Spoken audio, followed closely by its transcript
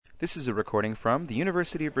This is a recording from the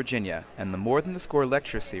University of Virginia and the More Than the Score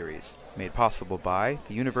lecture series, made possible by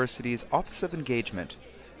the university's Office of Engagement.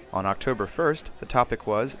 On October 1st, the topic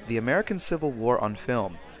was The American Civil War on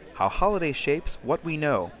Film, How Holiday Shapes What We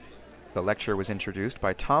Know. The lecture was introduced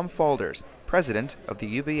by Tom Falders, president of the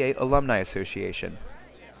UVA Alumni Association.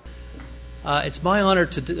 It's my honor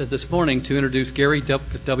this morning to introduce Gary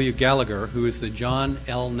W. Gallagher, who is the John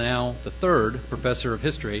L. Now III Professor of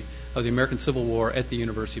History of the American Civil War at the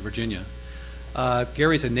University of Virginia.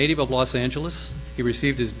 Gary's a native of Los Angeles. He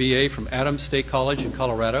received his BA from Adams State College in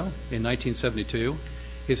Colorado in 1972,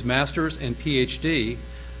 his master's and PhD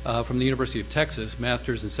from the University of Texas,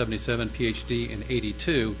 master's in 77, PhD in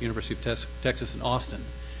 82, University of Texas in Austin.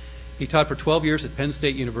 He taught for 12 years at Penn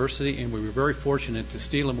State University, and we were very fortunate to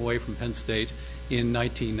steal him away from Penn State in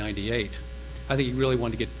 1998. I think he really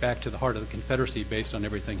wanted to get back to the heart of the Confederacy based on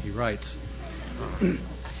everything he writes.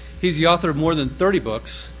 He's the author of more than 30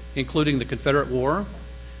 books, including The Confederate War,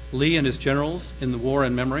 Lee and His Generals in the War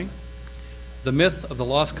and Memory, The Myth of the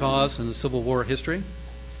Lost Cause in the Civil War History,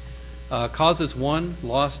 Causes Won,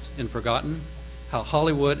 Lost, and Forgotten, How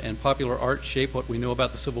Hollywood and Popular Art Shape What We Know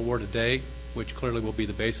About the Civil War Today, which clearly will be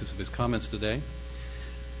the basis of his comments today,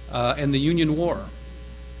 and The Union War.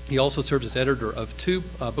 He also serves as editor of two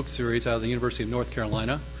book series out of the University of North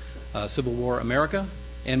Carolina, Civil War America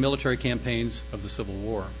and Military Campaigns of the Civil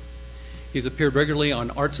War. He's appeared regularly on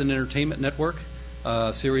Arts and Entertainment Network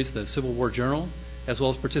series, The Civil War Journal, as well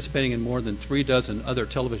as participating in more than 36 other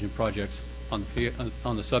television projects on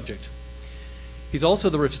the subject. He's also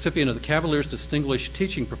the recipient of the Cavaliers Distinguished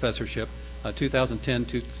Teaching Professorship 2010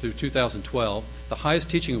 through 2012, the highest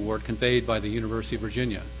teaching award conveyed by the University of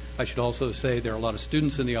Virginia. I should also say there are a lot of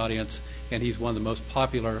students in the audience, and he's one of the most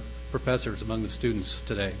popular professors among the students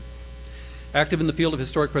today. Active in the field of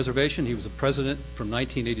historic preservation, he was the president from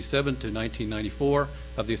 1987 to 1994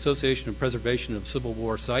 of the Association of Preservation of Civil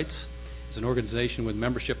War Sites. It's an organization with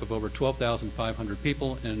membership of over 12,500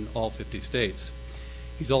 people in all 50 states.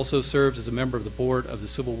 He's also served as a member of the board of the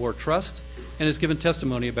Civil War Trust and has given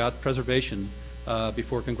testimony about preservation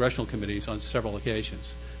before congressional committees on several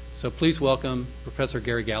occasions. So please welcome Professor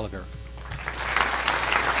Gary Gallagher.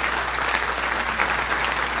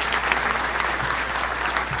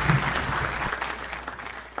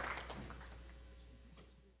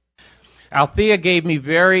 Althea gave me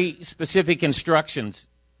very specific instructions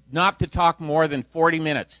not to talk more than 40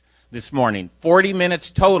 minutes this morning. 40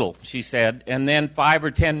 minutes total, she said, and then 5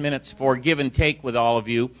 or 10 minutes for give and take with all of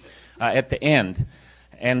you at the end.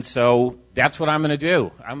 And so that's what I'm going to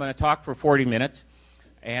do. I'm going to talk for 40 minutes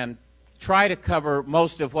and try to cover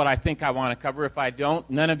most of what I think I want to cover. If I don't,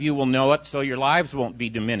 none of you will know it, so your lives won't be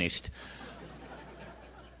diminished.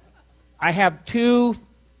 I have two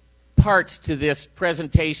parts to this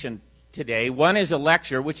presentation today. One is a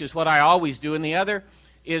lecture, which is what I always do, and the other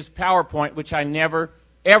is PowerPoint, which I never,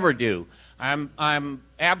 ever do. I'm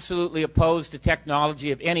absolutely opposed to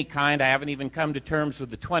technology of any kind. I haven't even come to terms with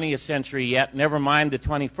the 20th century yet, never mind the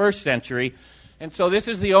 21st century. And so this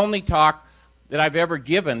is the only talk that I've ever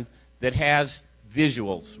given that has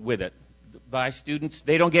visuals with it by students.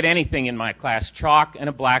 They don't get anything in my class. Chalk and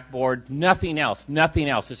a blackboard, nothing else, nothing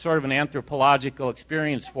else. It's sort of an anthropological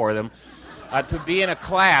experience for them to be in a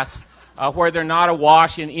class where they're not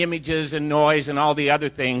awash in images and noise and all the other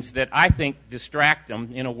things that I think distract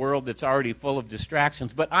them in a world that's already full of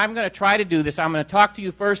distractions. But I'm going to try to do this. I'm going to talk to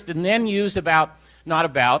you first and then use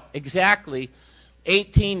exactly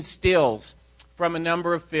 18 stills from a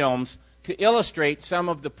number of films to illustrate some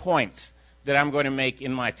of the points that I'm going to make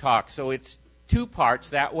in my talk. So it's two parts.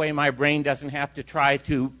 That way my brain doesn't have to try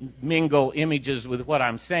to mingle images with what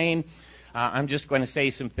I'm saying. I'm just going to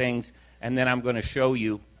say some things, and then I'm going to show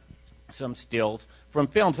you some stills from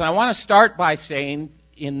films. And I want to start by saying,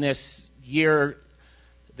 in this year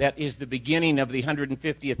that is the beginning of the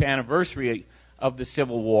 150th anniversary of the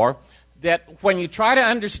Civil War, that when you try to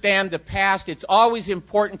understand the past, it's always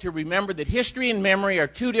important to remember that history and memory are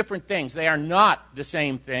two different things. They are not the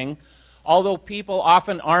same thing, although people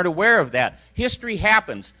often aren't aware of that. History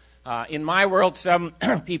happens. In my world, some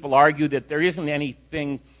people argue that there isn't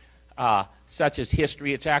anything such as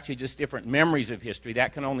history. It's actually just different memories of history.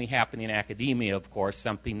 That can only happen in academia, of course,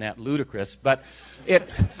 something that ludicrous. But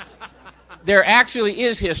there actually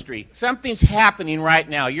is history. Something's happening right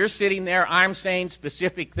now. You're sitting there. I'm saying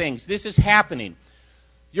specific things. This is happening.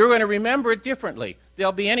 You're going to remember it differently.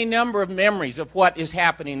 There'll be any number of memories of what is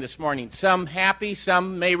happening this morning. Some happy,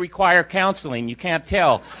 some may require counseling. You can't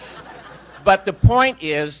tell. But the point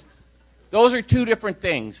is, those are two different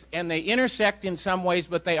things, and they intersect in some ways,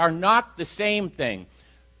 but they are not the same thing.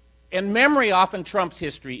 And memory often trumps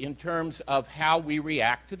history in terms of how we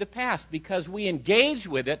react to the past, because we engage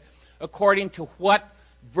with it according to what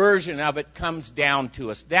version of it comes down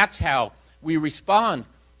to us. That's how we respond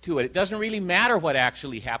to it. It doesn't really matter what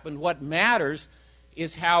actually happened. What matters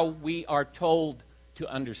is how we are told to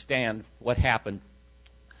understand what happened.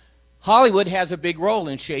 Hollywood has a big role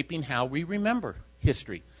in shaping how we remember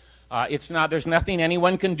history. There's nothing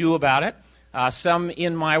anyone can do about it. Some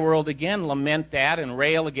in my world, again, lament that and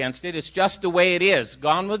rail against it. It's just the way it is.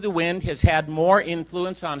 Gone with the Wind has had more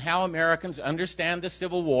influence on how Americans understand the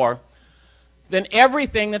Civil War than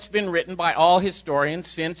everything that's been written by all historians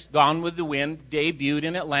since Gone with the Wind debuted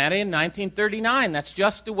in Atlanta in 1939. That's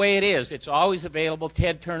just the way it is. It's always available.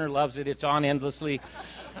 Ted Turner loves it. It's on endlessly.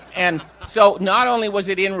 And so not only was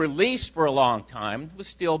it in release for a long time, it was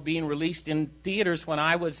still being released in theaters when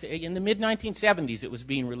I was in the mid-1970s. It was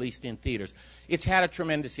being released in theaters. It's had a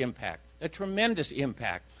tremendous impact.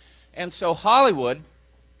 And so Hollywood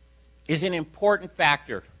is an important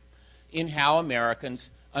factor in how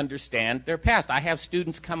Americans understand their past. I have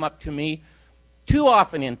students come up to me too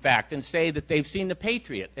often, in fact, and say that they've seen The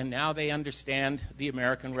Patriot, and now they understand the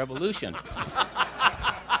American Revolution.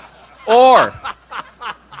 Or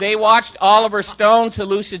they watched Oliver Stone's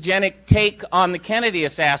hallucinogenic take on the Kennedy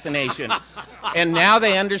assassination, and now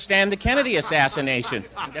they understand the Kennedy assassination.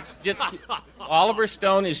 Oliver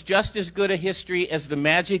Stone is just as good a history as the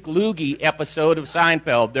Magic Loogie episode of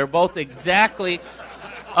Seinfeld. They're both exactly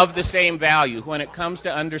of the same value when it comes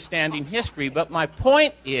to understanding history. But my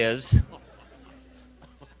point is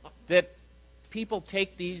that people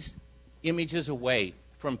take these images away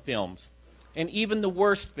from films, and even the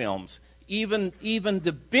worst films, even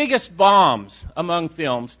the biggest bombs among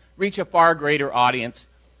films reach a far greater audience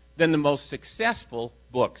than the most successful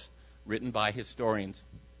books written by historians.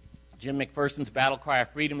 Jim McPherson's Battle Cry of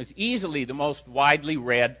Freedom is easily the most widely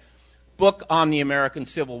read book on the American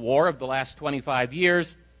Civil War of the last 25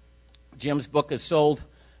 years. Jim's book has sold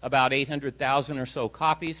about 800,000 or so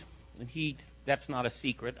copies, and that's not a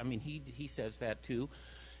secret. I mean, he says that too.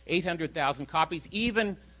 800,000 copies.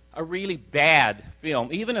 Even a really bad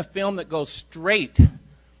film, even a film that goes straight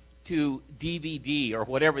to DVD or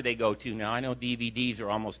whatever they go to now. I know DVDs are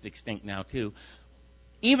almost extinct now too.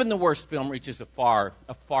 Even the worst film reaches a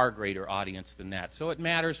far greater audience than that. So it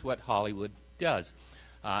matters what Hollywood does.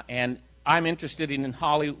 And I'm interested in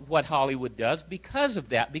what Hollywood does because of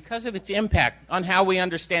that, because of its impact on how we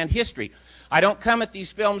understand history. I don't come at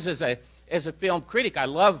these films as a film critic. I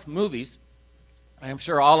love movies. I'm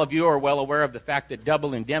sure all of you are well aware of the fact that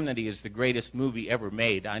Double Indemnity is the greatest movie ever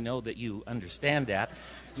made. I know that you understand that.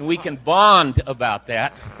 And we can bond about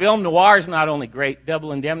that. Film noir is not only great,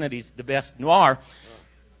 Double Indemnity is the best noir.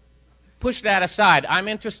 Push that aside. I'm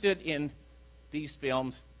interested in these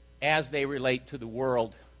films as they relate to the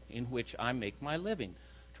world in which I make my living,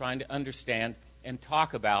 trying to understand and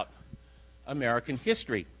talk about American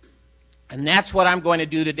history. And that's what I'm going to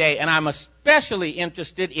do today. And I'm especially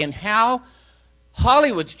interested in how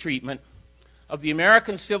Hollywood's treatment of the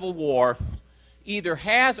American Civil War either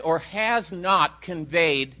has or has not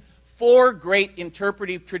conveyed four great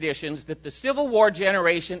interpretive traditions that the Civil War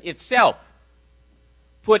generation itself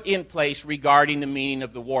put in place regarding the meaning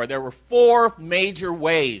of the war. There were four major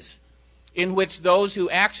ways in which those who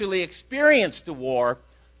actually experienced the war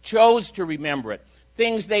chose to remember it,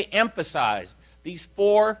 things they emphasized. These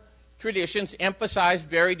four traditions emphasize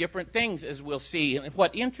very different things, as we'll see. And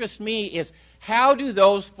what interests me is how do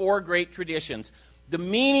those four great traditions, the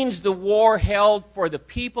meanings the war held for the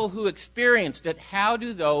people who experienced it, how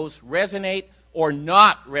do those resonate or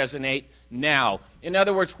not resonate now? In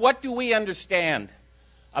other words, what do we understand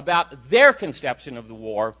about their conception of the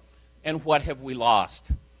war, and what have we lost?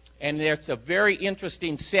 And there's a very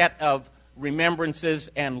interesting set of remembrances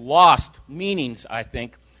and lost meanings, I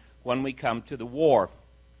think, when we come to the war.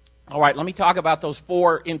 All right, let me talk about those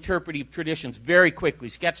four interpretive traditions very quickly,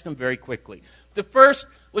 sketch them very quickly. The first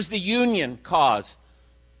was the Union cause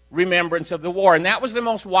remembrance of the war, and that was the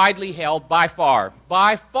most widely held by far,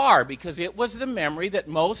 because it was the memory that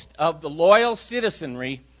most of the loyal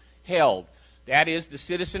citizenry held. That is, the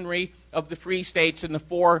citizenry of the free states and the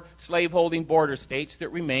four slaveholding border states that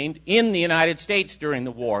remained in the United States during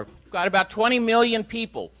the war. We've got about 20 million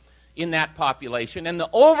people in that population, and the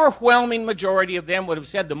overwhelming majority of them would have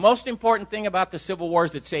said the most important thing about the Civil War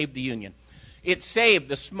is it saved the Union. It saved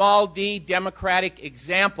the small d democratic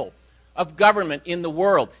example of government in the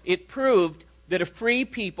world. It proved that a free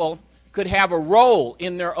people could have a role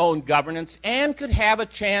in their own governance and could have a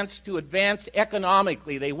chance to advance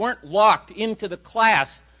economically. They weren't locked into the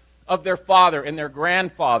class of their father and their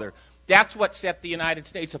grandfather. That's what set the United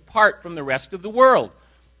States apart from the rest of the world.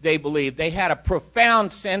 they believed. They had a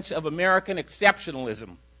profound sense of American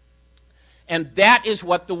exceptionalism. And that is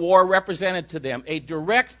what the war represented to them, a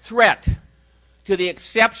direct threat to the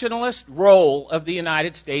exceptionalist role of the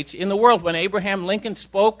United States in the world. When Abraham Lincoln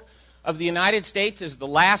spoke of the United States as the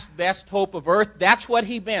last best hope of earth, that's what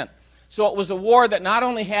he meant. So it was a war that not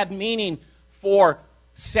only had meaning for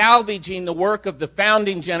salvaging the work of the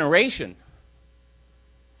founding generation,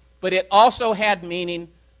 but it also had meaning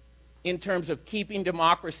in terms of keeping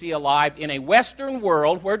democracy alive in a Western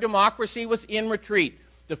world where democracy was in retreat.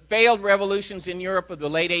 The failed revolutions in Europe of the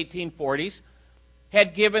late 1840s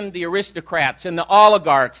had given the aristocrats and the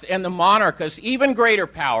oligarchs and the monarchists even greater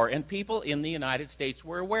power, and people in the United States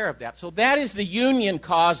were aware of that. So that is the Union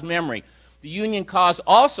cause memory. The Union cause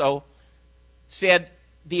also said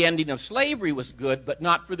the ending of slavery was good, but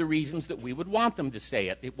not for the reasons that we would want them to say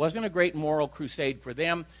it. It wasn't a great moral crusade for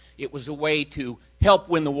them. It was a way to help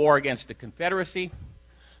win the war against the Confederacy,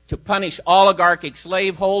 to punish oligarchic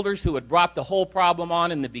slaveholders who had brought the whole problem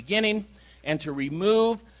on in the beginning, and to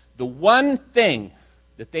remove the one thing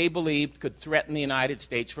that they believed could threaten the United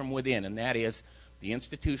States from within, and that is the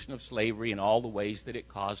institution of slavery and all the ways that it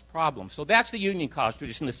caused problems. So that's the Union cause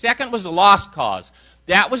tradition. The second was the lost cause.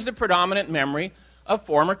 That was the predominant memory of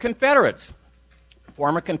former Confederates.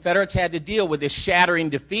 Former Confederates had to deal with this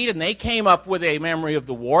shattering defeat, and they came up with a memory of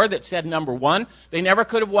the war that said, number one, they never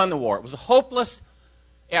could have won the war. It was a hopeless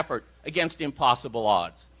effort against impossible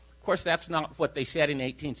odds. Of course, that's not what they said in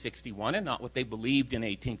 1861 and not what they believed in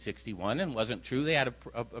 1861, and wasn't true. They had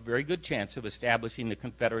a very good chance of establishing the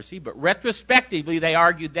Confederacy, but retrospectively they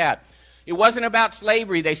argued that. It wasn't about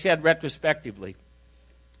slavery, they said retrospectively.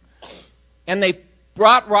 And they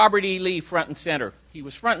brought Robert E. Lee front and center. He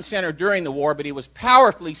was front and center during the war, but he was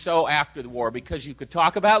powerfully so after the war, because you could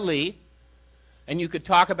talk about Lee, and you could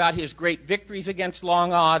talk about his great victories against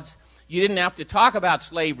long odds. You didn't have to talk about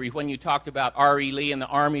slavery when you talked about R.E. Lee and the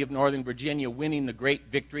Army of Northern Virginia winning the great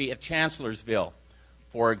victory at Chancellorsville,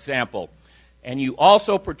 for example. And you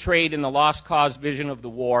also portrayed in the lost cause vision of the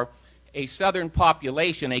war a Southern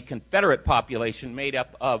population, a Confederate population made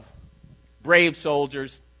up of brave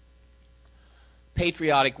soldiers,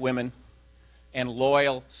 patriotic women, and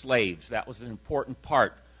loyal slaves. That was an important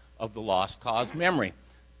part of the lost cause memory.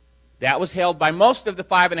 That was held by most of the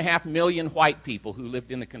 5.5 million white people who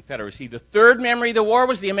lived in the Confederacy. The third memory of the war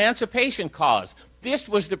was the emancipation cause. This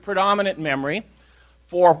was the predominant memory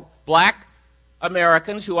for black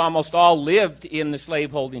Americans who almost all lived in the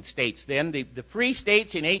slaveholding states then. The free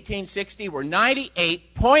states in 1860 were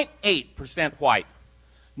 98.8% white.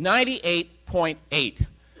 98.8%.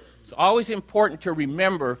 It's always important to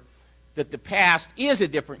remember that the past is a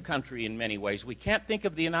different country in many ways. We can't think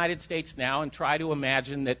of the United States now and try to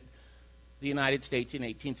imagine that the United States in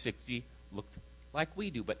 1860 looked like we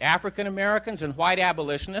do. But African Americans and white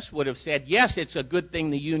abolitionists would have said, yes, it's a good thing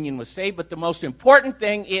the Union was saved, but the most important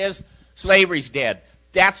thing is slavery's dead.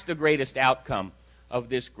 That's the greatest outcome of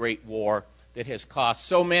this great war that has cost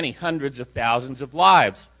so many hundreds of thousands of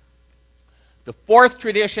lives. The fourth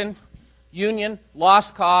tradition, Union,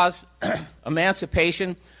 lost cause,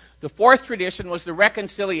 emancipation. The fourth tradition was the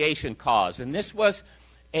reconciliation cause, and this was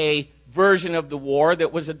a version of the war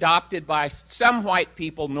that was adopted by some white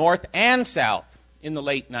people north and south in the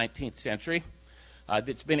late 19th century.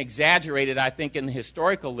 That's been exaggerated, I think, in the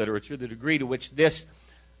historical literature, the degree to which this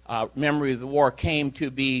memory of the war came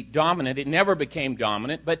to be dominant. It never became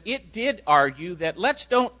dominant, but it did argue that let's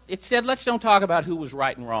don't talk about who was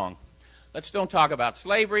right and wrong. Let's don't talk about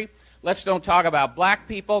slavery. Let's don't talk about black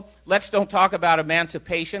people. Let's don't talk about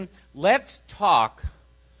emancipation. Let's talk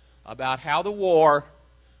about how the war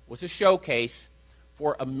was a showcase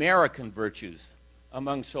for American virtues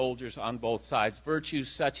among soldiers on both sides. Virtues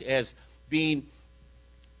such as being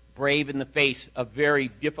brave in the face of very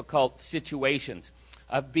difficult situations,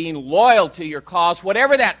 of being loyal to your cause,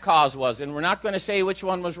 whatever that cause was. And we're not going to say which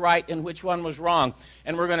one was right and which one was wrong.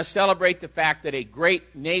 And we're going to celebrate the fact that a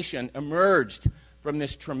great nation emerged from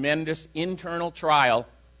this tremendous internal trial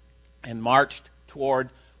and marched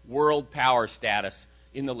toward world power status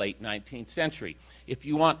in the late 19th century. If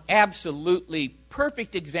you want absolutely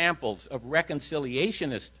perfect examples of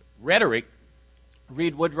reconciliationist rhetoric,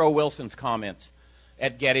 read Woodrow Wilson's comments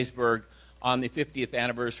at Gettysburg on the 50th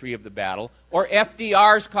anniversary of the battle, or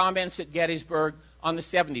FDR's comments at Gettysburg on the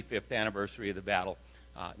 75th anniversary of the battle,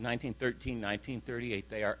 1913, 1938.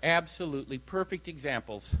 They are absolutely perfect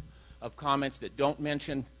examples of comments that don't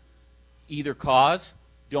mention either cause,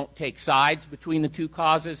 don't take sides between the two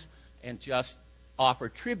causes, and just offer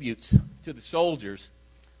tributes to the soldiers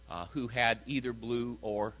who had either blue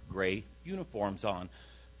or gray uniforms on.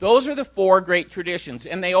 Those are the four great traditions,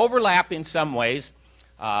 and they overlap in some ways.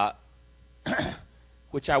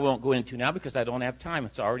 which I won't go into now because I don't have time.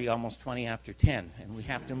 It's already almost 20 after 10, and we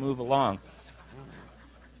have to move along.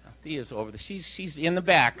 Thea's over there. She's in the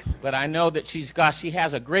back, but I know that she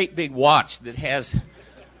has a great big watch that has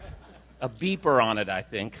a beeper on it, I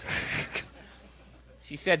think.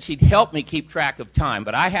 She said she'd help me keep track of time,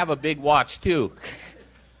 but I have a big watch too.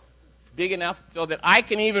 Big enough so that I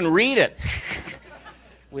can even read it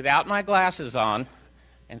without my glasses on.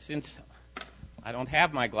 And since I don't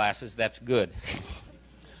have my glasses, that's good.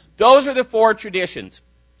 Those are the four traditions.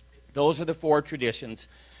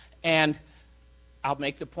 And I'll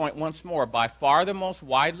make the point once more. By far the most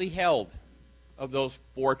widely held of those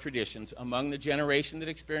four traditions among the generation that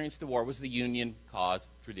experienced the war was the Union cause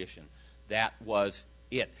tradition. That was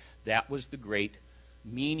it. That was the great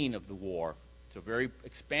meaning of the war. It's a very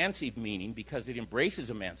expansive meaning because it embraces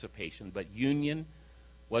emancipation, but Union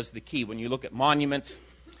was the key. When you look at monuments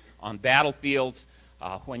on battlefields,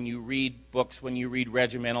 when you read books, when you read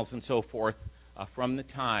regimentals and so forth from the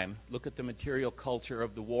time, look at the material culture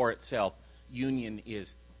of the war itself. Union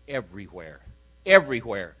is everywhere.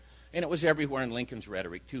 Everywhere. And it was everywhere in Lincoln's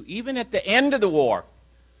rhetoric, too. Even at the end of the war,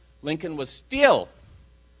 Lincoln was still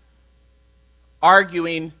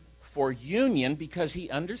arguing for Union because he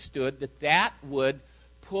understood that that would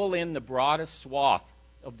pull in the broadest swath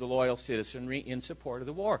of the loyal citizenry in support of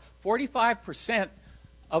the war. 45%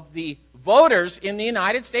 of the voters in the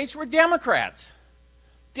United States were Democrats.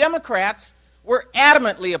 Democrats were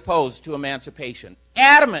adamantly opposed to emancipation.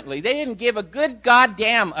 Adamantly. They didn't give a good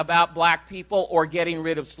goddamn about black people or getting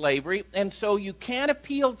rid of slavery, and so you can't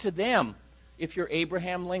appeal to them if you're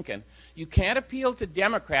Abraham Lincoln. You can't appeal to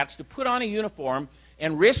Democrats to put on a uniform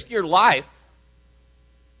and risk your life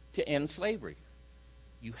to end slavery.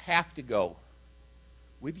 You have to go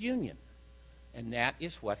with Union. And that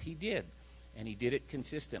is what he did. And he did it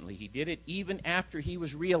consistently. He did it even after he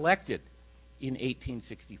was reelected in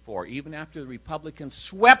 1864, even after the Republicans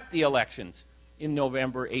swept the elections in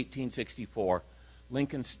November 1864.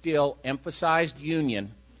 Lincoln still emphasized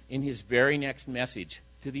Union in his very next message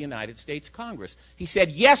to the United States Congress. He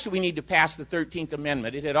said, yes, we need to pass the 13th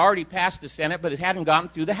Amendment. It had already passed the Senate, but it hadn't gotten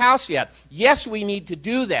through the House yet. Yes, we need to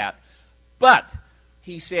do that. But,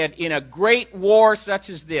 he said, in a great war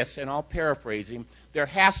such as this, and I'll paraphrase him, there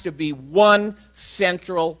has to be one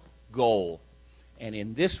central goal. And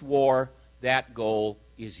in this war, that goal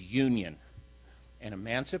is Union. And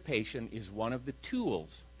emancipation is one of the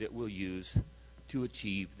tools that we'll use to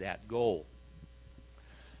achieve that goal.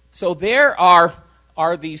 So there are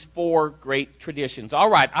these four great traditions. All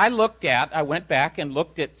right, I went back and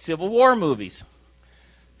looked at Civil War movies.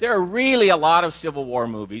 There are really a lot of Civil War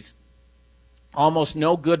movies, almost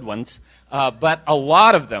no good ones, but a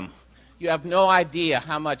lot of them. You have no idea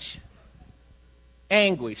how much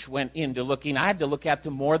anguish went into looking. I had to look at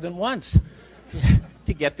them more than once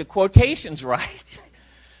to get the quotations right.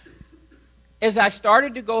 As I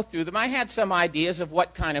started to go through them, I had some ideas of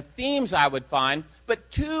what kind of themes I would find,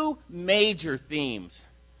 but two major themes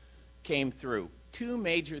came through. And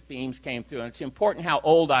it's important how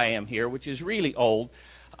old I am here, which is really old.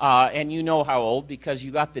 And you know how old because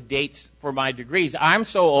you got the dates for my degrees. I'm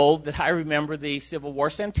so old that I remember the Civil War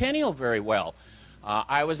centennial very well.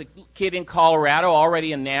 I was a kid in Colorado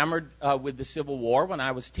already enamored with the Civil War when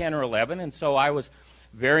I was 10 or 11, and so I was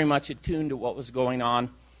very much attuned to what was going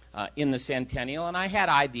on in the centennial, and I had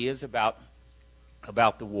ideas about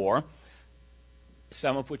the war,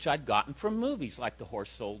 some of which I'd gotten from movies like The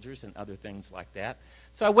Horse Soldiers and other things like that.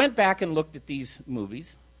 So I went back and looked at these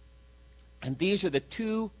movies, and these are the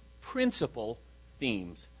two principal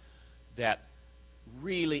themes that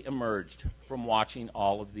really emerged from watching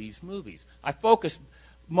all of these movies. I focused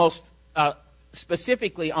most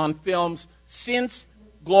specifically on films since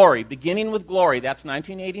Glory, beginning with Glory, that's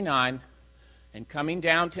 1989, and coming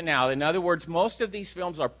down to now. In other words, most of these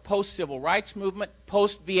films are post-civil rights movement,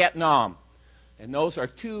 post-Vietnam. And those are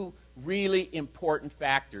two really important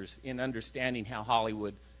factors in understanding how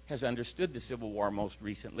Hollywood has understood the Civil War most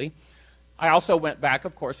recently. I also went back,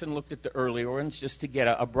 of course, and looked at the earlier ones just to get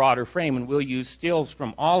a broader frame, and we'll use stills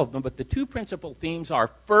from all of them. But the two principal themes are,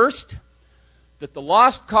 first, that the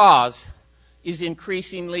lost cause is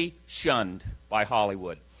increasingly shunned by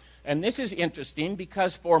Hollywood. And this is interesting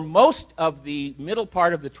because for most of the middle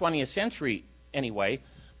part of the 20th century, anyway,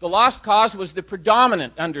 the lost cause was the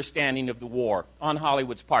predominant understanding of the war on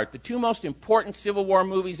Hollywood's part. The two most important Civil War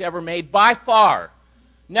movies ever made, by far,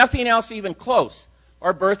 nothing else even close,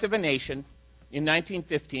 are Birth of a Nation in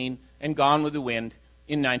 1915 and Gone with the Wind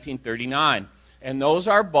in 1939. And those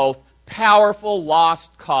are both powerful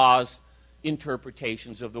lost cause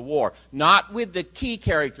interpretations of the war. Not with the key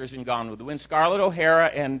characters in Gone with the Wind. Scarlett O'Hara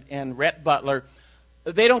and Rhett Butler,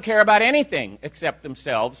 they don't care about anything except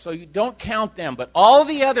themselves, so you don't count them. But all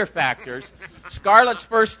the other factors, Scarlett's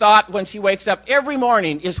first thought when she wakes up every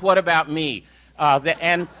morning is, what about me?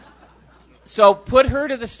 And so put her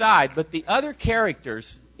to the side. But the other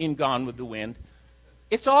characters in Gone with the Wind,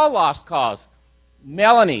 it's all lost cause.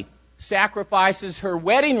 Melanie sacrifices her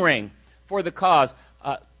wedding ring for the cause.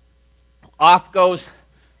 Off goes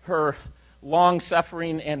her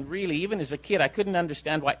long-suffering, and really, even as a kid, I couldn't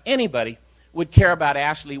understand why anybody would care about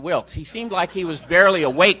Ashley Wilkes. He seemed like he was barely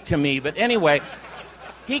awake to me, but anyway,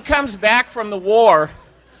 he comes back from the war,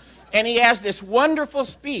 and he has this wonderful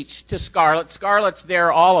speech to Scarlett. Scarlett's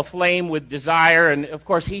there all aflame with desire, and of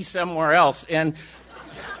course he's somewhere else. And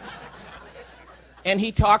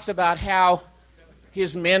he talks about how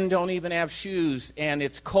his men don't even have shoes, and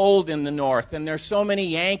it's cold in the north, and there's so many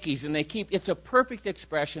Yankees, and it's a perfect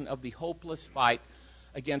expression of the hopeless fight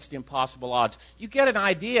against impossible odds. You get an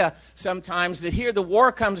idea sometimes that here the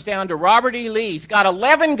war comes down to Robert E. Lee. He's got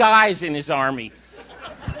 11 guys in his army,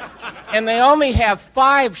 and they only have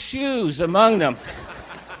 5 shoes among them.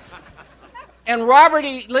 And Robert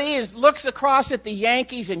E. Lee looks across at the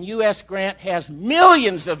Yankees, and U.S. Grant has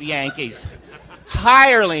millions of Yankees,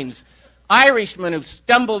 hirelings, Irishmen who've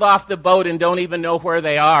stumbled off the boat and don't even know where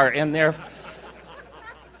they are, and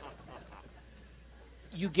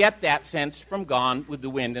you get that sense from Gone with the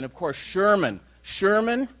Wind. And of course, Sherman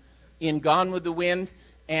in Gone with the Wind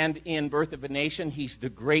and in Birth of a Nation, he's the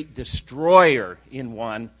great destroyer in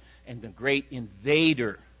one and the great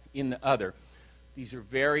invader in the other. These are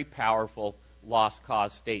very powerful lost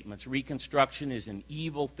cause statements. Reconstruction is an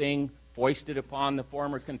evil thing foisted upon the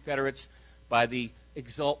former Confederates by the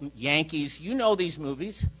exultant Yankees. You know these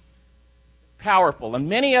movies. Powerful. And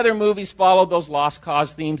many other movies followed those lost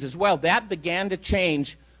cause themes as well. That began to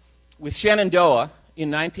change with Shenandoah in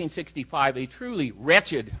 1965, a truly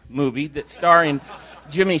wretched movie that starring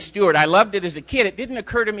Jimmy Stewart. I loved it as a kid. It didn't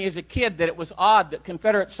occur to me as a kid that it was odd that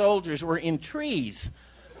Confederate soldiers were in trees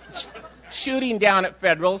shooting down at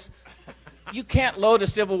Federals. You can't load a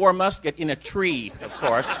Civil War musket in a tree, of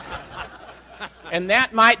course. And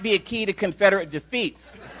that might be a key to Confederate defeat.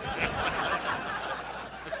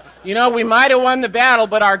 You know, we might have won the battle,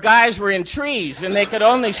 but our guys were in trees, and they could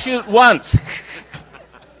only shoot once.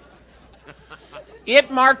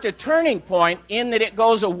 It marked a turning point in that it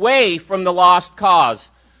goes away from the lost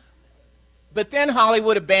cause. But then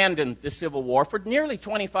Hollywood abandoned the Civil War for nearly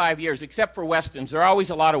 25 years, except for Westerns. There are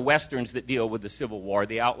always a lot of Westerns that deal with the Civil War,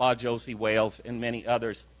 The Outlaw Josie Wales and many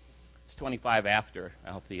others. It's 25 after,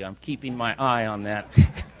 Alfie. I'm keeping my eye on that.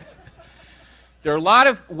 There are a lot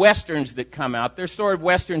of Westerns that come out. They're sort of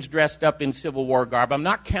Westerns dressed up in Civil War garb. I'm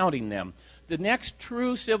not counting them. The next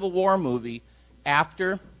true Civil War movie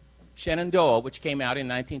after Shenandoah, which came out in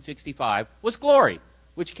 1965, was Glory,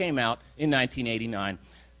 which came out in 1989.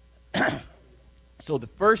 So the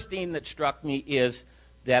first theme that struck me is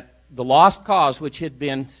that the lost cause, which had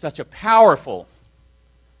been such a powerful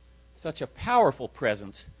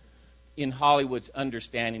presence in Hollywood's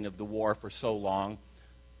understanding of the war for so long,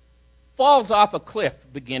 falls off a cliff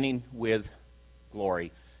beginning with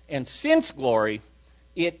Glory. And since Glory,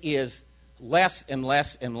 it is less and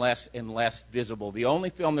less and less and less visible. The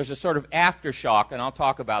only film, there's a sort of aftershock, and I'll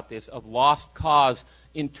talk about this, of lost cause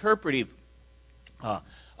interpretive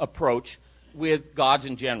approach with Gods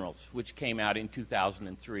and Generals, which came out in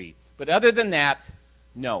 2003. But other than that,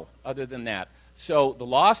 no. Other than that. So the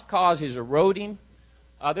lost cause is eroding.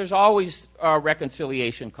 There's always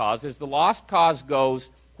reconciliation cause. As the lost cause goes,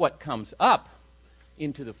 what comes up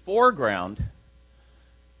into the foreground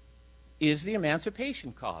is the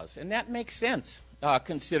emancipation cause. And that makes sense,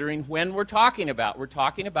 considering when we're talking about. We're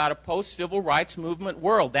talking about a post-civil rights movement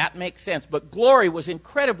world. That makes sense. But Glory was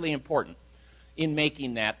incredibly important in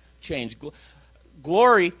making that change.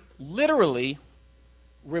 Glory literally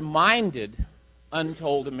reminded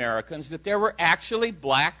untold Americans that there were actually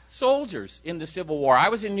black soldiers in the Civil War. I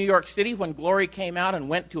was in New York City when Glory came out and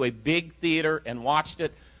went to a big theater and watched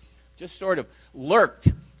it, just sort of lurked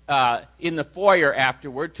in the foyer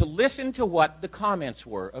afterward to listen to what the comments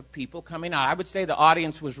were of people coming out. I would say the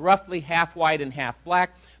audience was roughly half white and half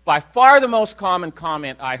black. By far the most common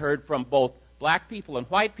comment I heard from both black people and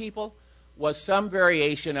white people was some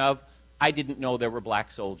variation of, I didn't know there were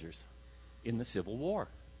black soldiers in the Civil War.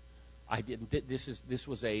 I didn't. This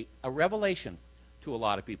was a revelation to a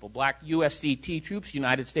lot of people. Black USCT troops,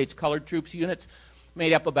 United States Colored Troops units,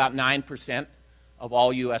 made up about 9% of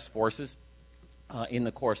all U.S. forces in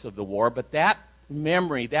the course of the war. But that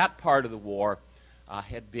memory, that part of the war,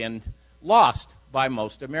 had been lost by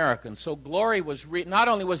most Americans. So Glory was not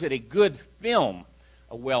only was it a good film,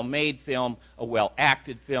 a well-made film, a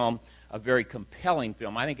well-acted film, a very compelling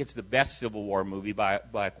film. I think it's the best Civil War movie by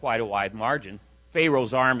quite a wide margin.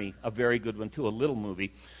 Pharaoh's Army, a very good one too, a little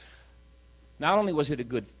movie. Not only was it a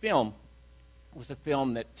good film, it was a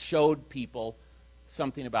film that showed people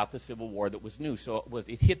something about the Civil War that was new. So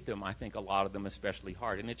it hit them, I think, a lot of them especially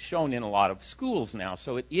hard. And it's shown in a lot of schools now.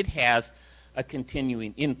 So it has a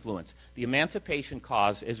continuing influence. The Emancipation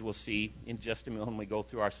Cause, as we'll see in just a minute when we go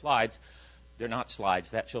through our slides, they're not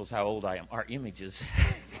slides. That shows how old I am. Our images.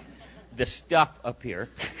 The stuff up here.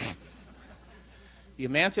 The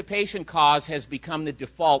Emancipation Cause has become the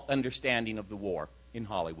default understanding of the war in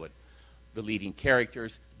Hollywood. The leading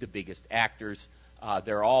characters, the biggest actors,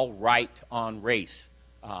 they're all right on race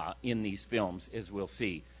in these films, as we'll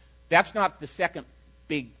see. That's not the second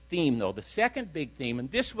big theme, though. The second big theme,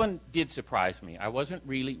 and this one did surprise me. I wasn't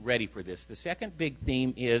really ready for this. The second big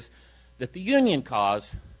theme is that the Union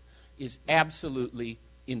cause is absolutely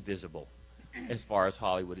invisible as far as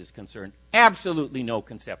Hollywood is concerned. Absolutely no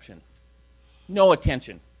conception. No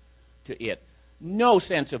attention to it. No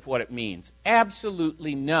sense of what it means.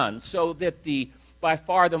 Absolutely none. So that by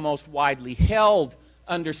far the most widely held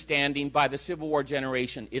understanding by the Civil War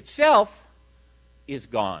generation itself is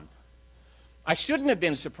gone. I shouldn't have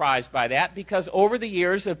been surprised by that because over the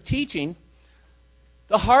years of teaching,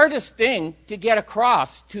 the hardest thing to get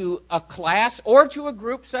across to a class or to a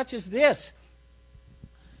group such as this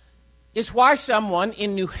is why someone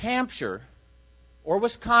in New Hampshire or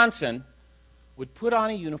Wisconsin would put on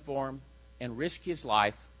a uniform and risk his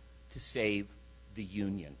life to save the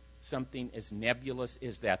Union. Something as nebulous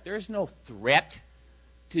as that. There is no threat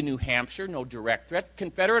to New Hampshire, no direct threat.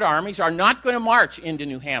 Confederate armies are not going to march into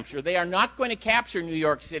New Hampshire. They are not going to capture New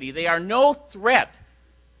York City. They are no threat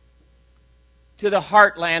to the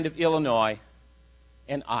heartland of Illinois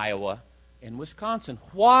and Iowa and Wisconsin.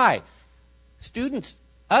 Why? Students,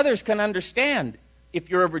 others can understand. If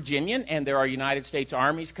you're a Virginian and there are United States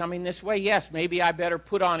armies coming this way, yes, maybe I better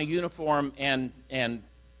put on a uniform and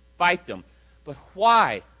fight them. But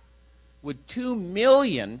why would 2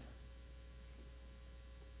 million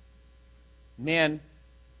men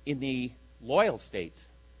in the loyal states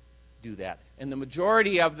do that? And the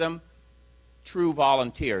majority of them, true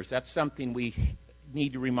volunteers. That's something we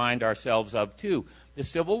need to remind ourselves of, too. The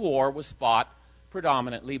Civil War was fought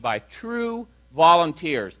predominantly by true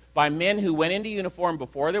volunteers, by men who went into uniform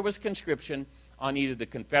before there was conscription on either the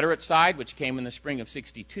Confederate side, which came in the spring of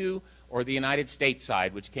 62, or the United States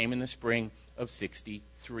side, which came in the spring of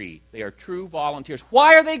 63. They are true volunteers.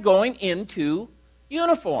 Why are they going into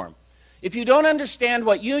uniform? If you don't understand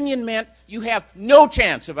what Union meant, you have no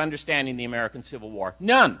chance of understanding the American Civil War.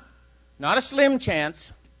 None. Not a slim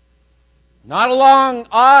chance. Not a long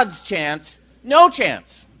odds chance. No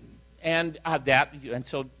chance. And I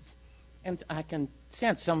can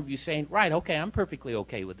sense some of you saying, right, okay, I'm perfectly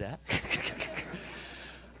okay with that.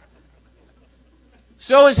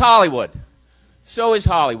 So is Hollywood. So is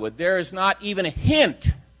Hollywood. There is not even a hint,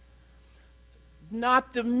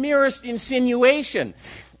 not the merest insinuation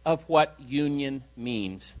of what Union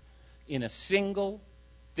means in a single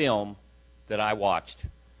film that I watched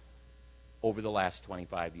over the last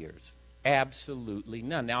 25 years. Absolutely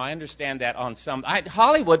none. Now, I understand that on some...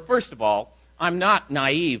 Hollywood, first of all, I'm not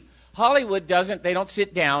naive. Hollywood they don't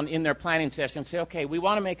sit down in their planning session and say, okay, we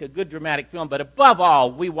want to make a good dramatic film, but above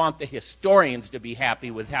all, we want the historians to be happy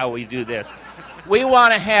with how we do this. We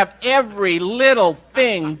want to have every little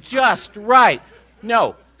thing just right.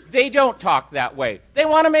 No, they don't talk that way. They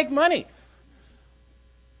want to make money.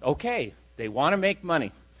 Okay, they want to make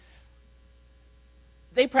money.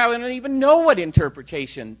 They probably don't even know what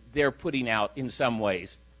interpretation they're putting out in some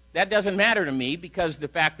ways. That doesn't matter to me because the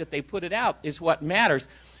fact that they put it out is what matters.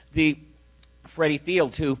 Freddie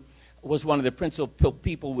Fields, who was one of the principal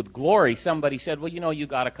people with Glory, somebody said, well, you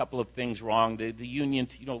got a couple of things wrong. The Union,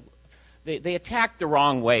 they attacked the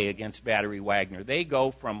wrong way against Battery Wagner. They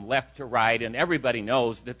go from left to right, and everybody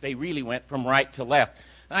knows that they really went from right to left.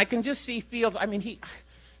 And I can just see Fields,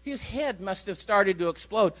 his head must have started to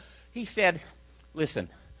explode. He said, listen,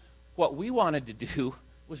 what we wanted to do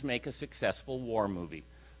was make a successful war movie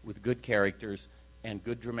with good characters and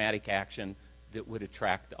good dramatic action that would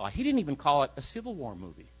attract the audience. He didn't even call it a Civil War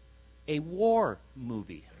movie. A war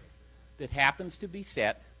movie that happens to be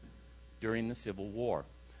set during the Civil War.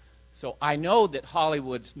 So I know that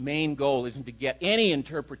Hollywood's main goal isn't to get any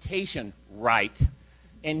interpretation right,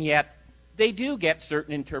 and yet they do get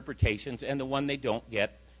certain interpretations, and the one they don't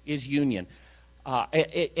get is Union.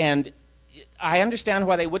 And I understand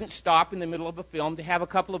why they wouldn't stop in the middle of a film to have a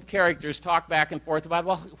couple of characters talk back and forth about,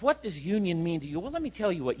 well, what does union mean to you? Well, let me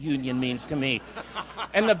tell you what union means to me.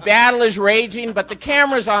 And the battle is raging, but the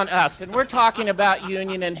camera's on us, and we're talking about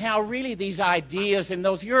union and how really these ideas and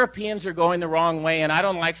those Europeans are going the wrong way, and I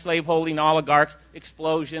don't like slaveholding oligarchs,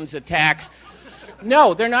 explosions, attacks.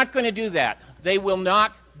 No, they're not going to do that. They will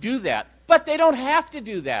not do that. But they don't have to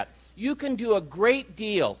do that. You can do a great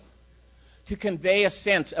deal to convey a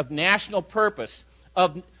sense of national purpose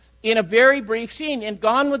in a very brief scene. In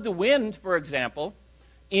Gone with the Wind, for example,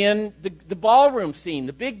 in the ballroom scene,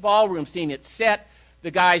 the big ballroom scene, it's set,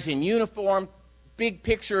 the guys in uniform, big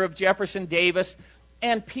picture of Jefferson Davis,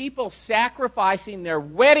 and people sacrificing their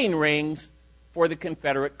wedding rings for the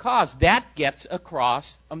Confederate cause. That gets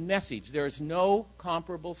across a message. There is no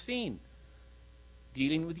comparable scene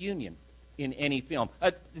dealing with union in any film.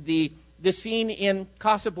 The scene in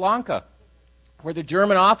Casablanca, where the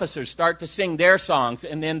German officers start to sing their songs,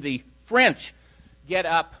 and then the French get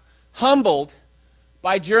up, humbled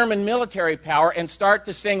by German military power, and start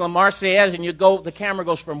to sing La Marseillaise, and the camera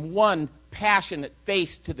goes from one passionate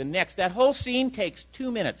face to the next. That whole scene takes 2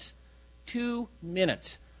 minutes. 2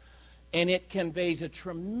 minutes. And it conveys a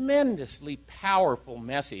tremendously powerful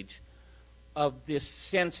message of this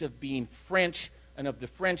sense of being French and of the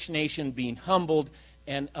French nation being humbled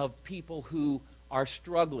and of people who are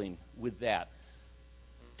struggling with that.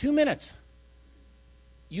 2 minutes.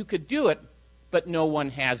 You could do it, but no one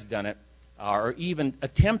has done it or even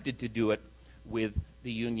attempted to do it with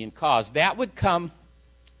the Union cause. That would come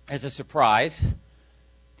as a surprise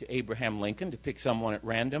to Abraham Lincoln, to pick someone at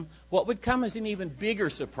random. What would come as an even bigger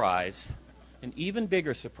surprise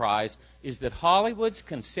is that Hollywood's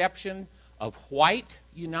conception of white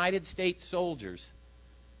United States soldiers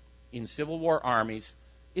in Civil War armies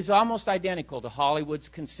is almost identical to Hollywood's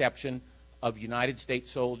conception of United States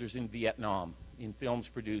soldiers in Vietnam in films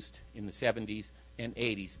produced in the 70s and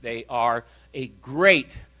 80s. They are a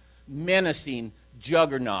great, menacing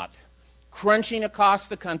juggernaut, crunching across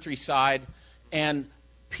the countryside and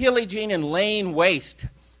pillaging and laying waste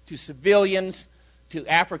to civilians, to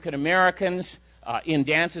African Americans, in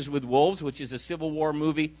Dances with Wolves, which is a Civil War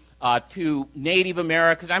movie, to Native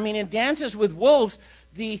Americans. I mean, in Dances with Wolves,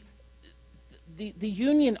 the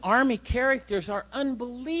Union Army characters are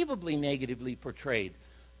unbelievably negatively portrayed.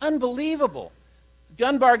 Unbelievable.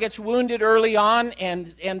 Dunbar gets wounded early on,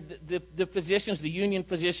 and the physicians, the Union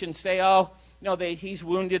physicians, say, oh, no, he's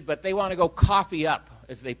wounded, but they want to go coffee up,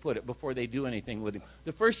 as they put it, before they do anything with him.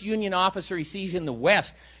 The first Union officer he sees in the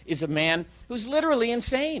West is a man who's literally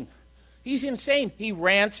insane. He's insane. He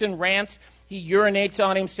rants and rants. He urinates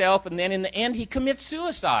on himself, and then in the end he commits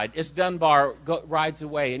suicide as Dunbar rides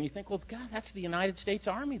away. And you think, well, God, that's the United States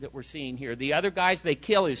Army that we're seeing here. The other guys, they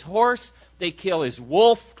kill his horse, they kill his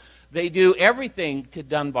wolf, they do everything to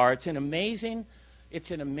Dunbar. It's an amazing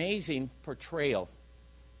portrayal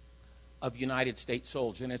of United States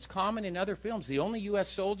soldiers. And it's common in other films. The only U.S.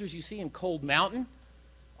 soldiers you see in Cold Mountain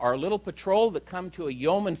are a little patrol that come to a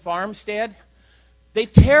yeoman farmstead. They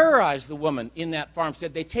terrorize the woman in that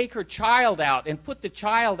farmstead. They take her child out and put the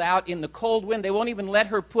child out in the cold wind. They won't even let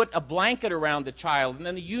her put a blanket around the child. And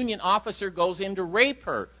then the Union officer goes in to rape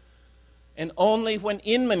her. And only when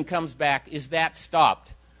Inman comes back is that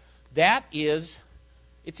stopped.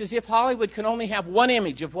 It's as if Hollywood can only have one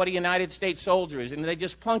image of what a United States soldier is, and they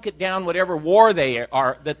just plunk it down whatever war they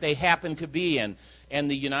are that they happen to be in. And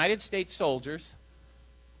the United States soldiers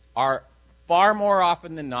are far more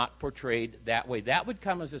often than not portrayed that way. That would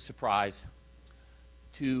come as a surprise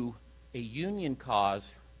to a Union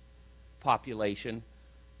cause population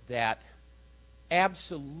that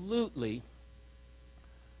absolutely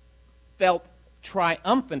felt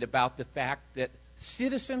triumphant about the fact that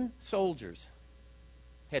citizen soldiers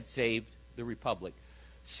had saved the Republic.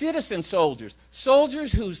 Citizen soldiers,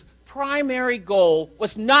 soldiers whose primary goal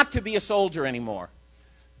was not to be a soldier anymore.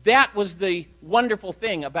 That was the wonderful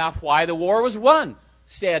thing about why the war was won,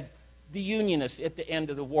 said the Unionists at the end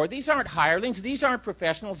of the war. These aren't hirelings, these aren't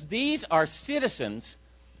professionals, these are citizens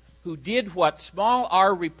who did what small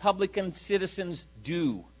R Republican citizens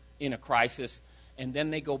do in a crisis, and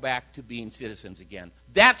then they go back to being citizens again.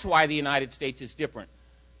 That's why the United States is different,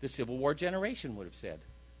 the Civil War generation would have said.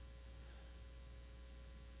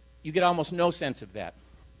 You get almost no sense of that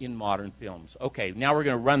in modern films. Okay, now we're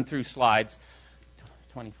going to run through slides.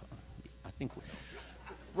 20, I think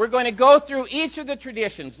we're going to go through each of the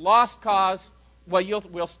traditions. Lost Cause. Well,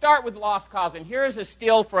 we'll start with Lost Cause, and here is a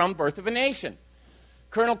still from Birth of a Nation.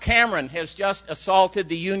 Colonel Cameron has just assaulted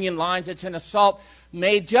the Union lines. It's an assault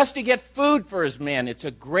made just to get food for his men. It's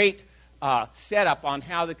a great setup on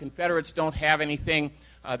how the Confederates don't have anything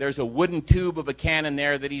There's a wooden tube of a cannon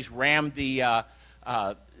there that he's rammed the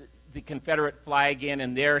Confederate flag in,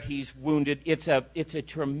 and there he's wounded. It's a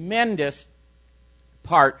tremendous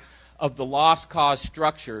part of the lost cause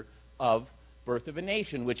structure of Birth of a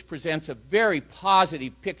Nation, which presents a very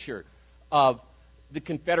positive picture of the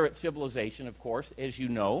Confederate civilization, of course, as you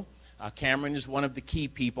know. Cameron is one of the key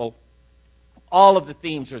people. All of the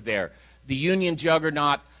themes are there. The Union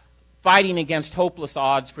juggernaut fighting against hopeless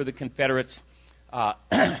odds for the Confederates.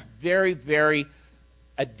 Very, very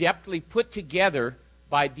adeptly put together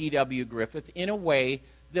by D.W. Griffith in a way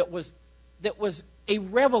that was a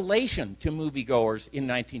revelation to moviegoers in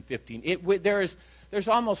 1915. There's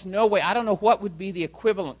almost no way. I don't know what would be the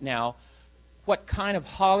equivalent now. What kind of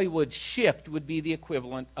Hollywood shift would be the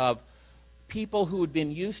equivalent of people who had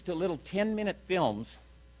been used to little 10-minute films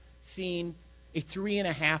seeing a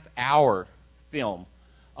 3.5-hour film,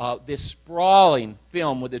 this sprawling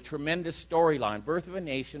film with a tremendous storyline. Birth of a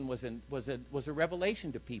Nation was a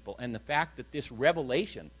revelation to people, and the fact that this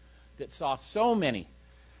revelation that saw so many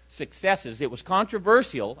successes, it was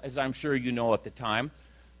controversial, as I'm sure you know at the time,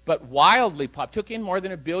 but wildly took in more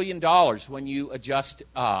than $1 billion when you adjust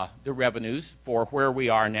the revenues for where we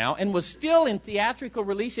are now, and was still in theatrical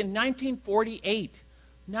release in 1948.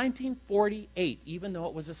 1948, even though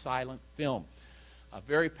it was a silent film. A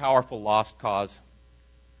very powerful lost cause.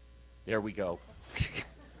 There we go.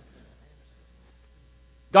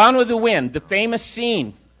 Gone with the Wind, the famous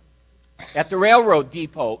scene at the railroad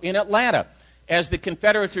depot in Atlanta as the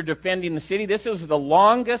Confederates are defending the city. This was the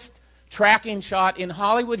longest tracking shot in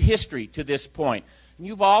Hollywood history to this point. And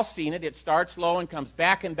you've all seen it. It starts low and comes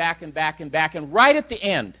back and back and back and back. And right at the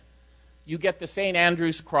end, you get the St.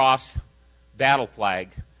 Andrew's Cross battle flag,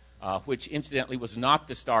 which incidentally was not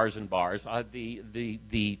the Stars and Bars.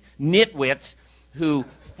 The nitwits who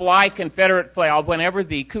fly Confederate flag, whenever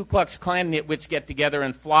the Ku Klux Klan nitwits get together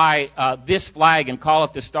and fly this flag and call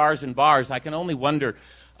it the Stars and Bars, I can only wonder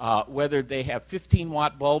whether they have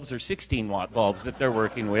 15-watt bulbs or 16-watt bulbs that they're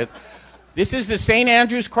working with. This is the St.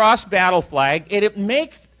 Andrew's Cross battle flag.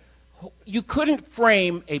 You couldn't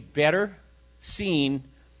frame a better scene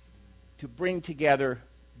to bring together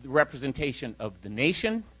the representation of the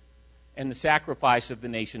nation and the sacrifice of the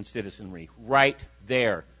nation's citizenry. Right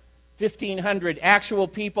there. 1,500 actual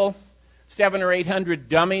people, 700 or 800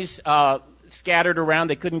 dummies scattered around.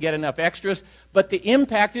 They couldn't get enough extras. But the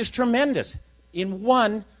impact is tremendous in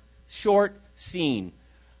one short scene.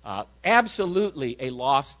 Absolutely a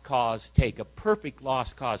lost cause take, a perfect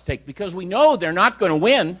lost cause take, because we know they're not going to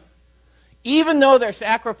win. Even though they're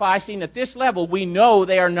sacrificing at this level, we know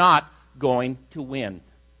they are not going to win.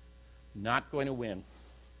 Not going to win.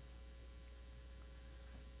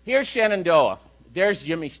 Here's Shenandoah. There's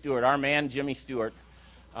Jimmy Stewart, our man Jimmy Stewart,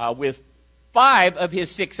 with 5 of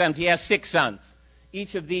his 6 sons. He has 6 sons.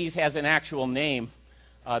 Each of these has an actual name.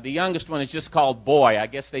 The youngest one is just called Boy. I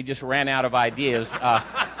guess they just ran out of ideas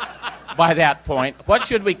by that point. What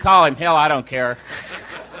should we call him? Hell, I don't care.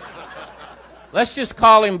 Let's just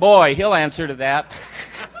call him Boy. He'll answer to that.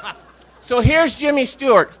 So here's Jimmy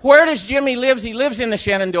Stewart. Where does Jimmy live? He lives in the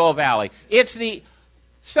Shenandoah Valley. It's the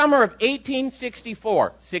summer of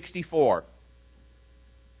 1864.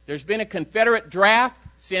 There's been a Confederate draft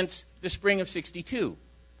since the spring of 62,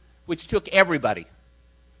 which took everybody.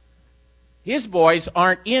 His boys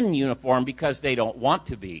aren't in uniform because they don't want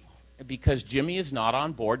to be, because Jimmy is not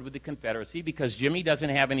on board with the Confederacy, because Jimmy doesn't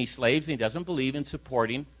have any slaves and he doesn't believe in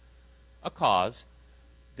supporting a cause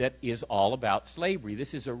that is all about slavery.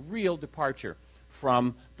 This is a real departure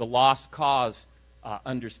from the lost cause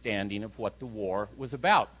understanding of what the war was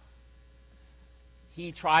about.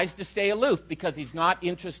 He tries to stay aloof because he's not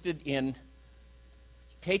interested in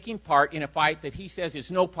taking part in a fight that he says is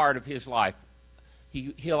no part of his life.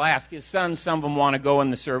 He'll ask his sons, some of them want to go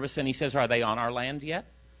in the service, and he says, are they on our land yet?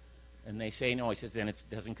 And they say no. He says, then it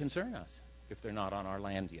doesn't concern us if they're not on our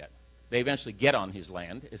land yet. They eventually get on his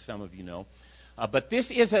land, as some of you know. But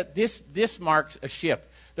this marks a shift.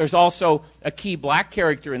 There's also a key black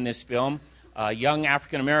character in this film, a young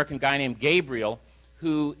African-American guy named Gabriel,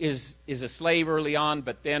 who is a slave early on,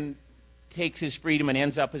 but then takes his freedom and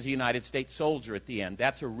ends up as a United States soldier at the end.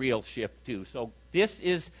 That's a real shift, too. So this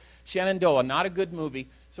is Shenandoah, not a good movie,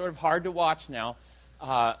 sort of hard to watch now,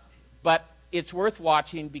 but it's worth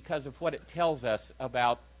watching because of what it tells us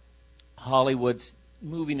about Hollywood's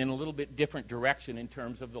moving in a little bit different direction in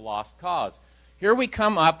terms of the lost cause. Here we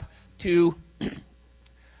come up to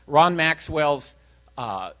Ron Maxwell's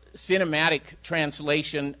cinematic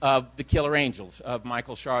translation of The Killer Angels, of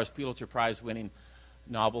Michael Shar's Pulitzer Prize-winning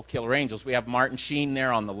novel Killer Angels. We have Martin Sheen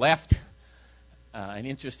there on the left. an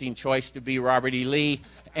interesting choice to be Robert E. Lee,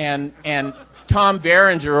 and Tom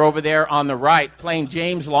Berenger over there on the right playing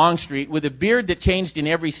James Longstreet with a beard that changed in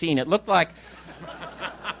every scene. It looked like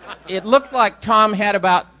Tom had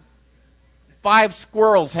about 5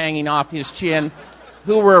 squirrels hanging off his chin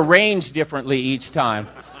who were arranged differently each time.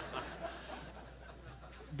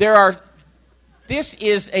 This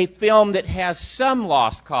is a film that has some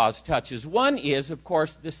lost cause touches. One is, of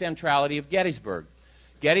course, the centrality of Gettysburg.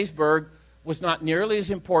 Gettysburg was not nearly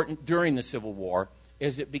as important during the Civil War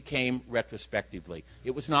as it became retrospectively.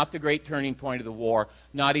 It was not the great turning point of the war,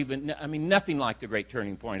 nothing like the great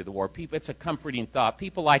turning point of the war. It's a comforting thought.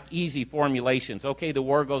 People like easy formulations. Okay, the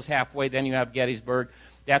war goes halfway, then you have Gettysburg.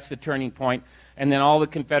 That's the turning point. And then all the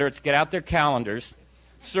Confederates get out their calendars,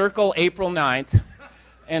 circle April 9th,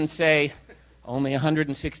 and say, only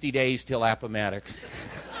 160 days till Appomattox.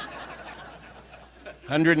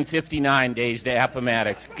 159 days to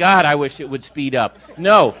Appomattox. God, I wish it would speed up.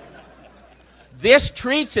 No. This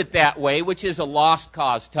treats it that way, which is a lost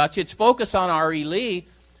cause touch. Its focus on R.E. Lee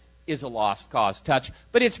is a lost cause touch,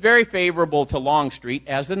 but it's very favorable to Longstreet,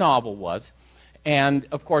 as the novel was. And,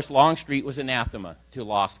 of course, Longstreet was anathema to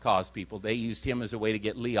lost cause people. They used him as a way to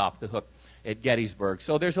get Lee off the hook at Gettysburg.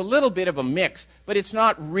 So there's a little bit of a mix, but it's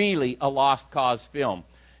not really a lost cause film.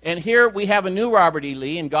 And here we have a new Robert E.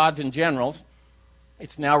 Lee in Gods and Generals.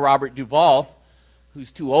 It's now Robert Duvall, who's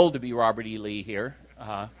too old to be Robert E. Lee here.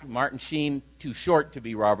 Martin Sheen, too short to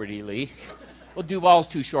be Robert E. Lee. Well, Duvall's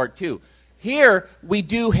too short, too. Here, we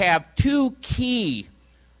do have 2 key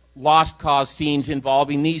lost cause scenes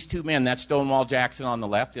involving these 2 men. That's Stonewall Jackson on the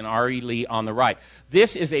left and R.E. Lee on the right.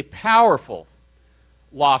 This is a powerful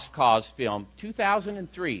lost cause film.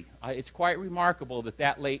 2003. It's quite remarkable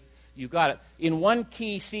that late you got it. In one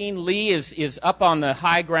key scene, Lee is up on the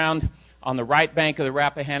high ground on the right bank of the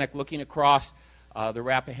Rappahannock, looking across the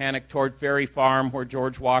Rappahannock toward Ferry Farm, where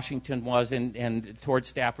George Washington was, and toward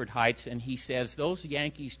Stafford Heights, and he says, those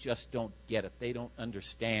Yankees just don't get it. They don't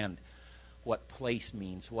understand what place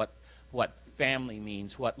means, what family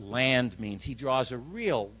means, what land means. He draws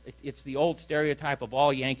it's the old stereotype of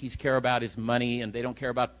all Yankees care about is money, and they don't care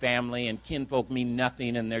about family, and kinfolk mean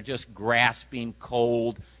nothing, and they're just grasping,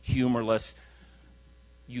 cold, humorless.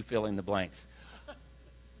 You fill in the blanks.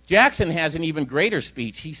 Jackson has an even greater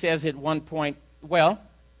speech. He says at one point, well,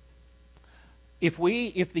 if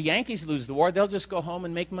the Yankees lose the war, they'll just go home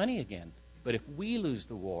and make money again. But if we lose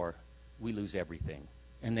the war, we lose everything.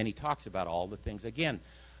 And then he talks about all the things. Again,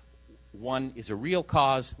 one is a real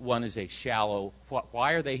cause, one is a shallow,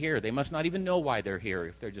 why are they here? They must not even know why they're here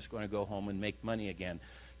if they're just going to go home and make money again.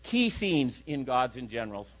 Key scenes in Gods and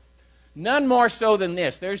Generals. None more so than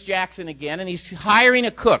this. There's Jackson again, and he's hiring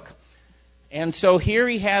a cook. And so here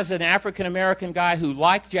he has an African-American guy who,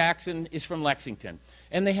 like Jackson, is from Lexington.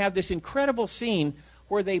 And they have this incredible scene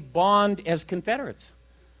where they bond as Confederates.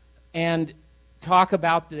 And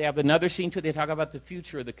they have another scene too, they talk about the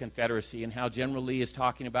future of the Confederacy and how General Lee is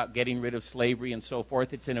talking about getting rid of slavery and so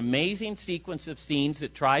forth. It's an amazing sequence of scenes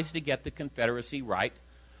that tries to get the Confederacy right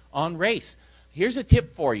on race. Here's a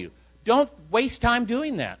tip for you. Don't waste time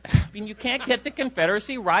doing that. I mean, you can't get the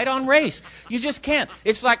Confederacy right on race. You just can't.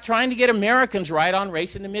 It's like trying to get Americans right on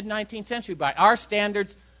race in the mid-19th century. By our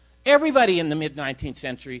standards, everybody in the mid-19th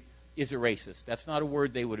century is a racist. That's not a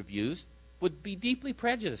word they would have used. Would be deeply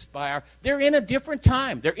prejudiced by they're in a different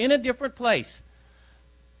time. They're in a different place.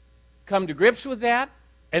 Come to grips with that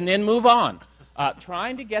and then move on.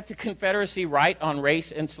 Trying to get the Confederacy right on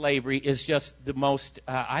race and slavery is just the most,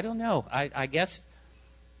 I don't know, I guess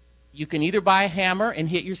you can either buy a hammer and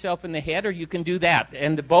hit yourself in the head, or you can do that.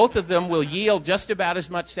 And both of them will yield just about as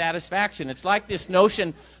much satisfaction. It's like this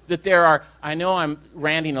notion that I know I'm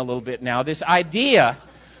ranting a little bit now, this idea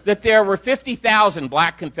that there were 50,000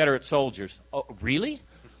 black Confederate soldiers. Oh, really?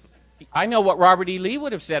 I know what Robert E. Lee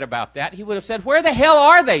would have said about that. He would have said, where the hell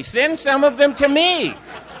are they? Send some of them to me.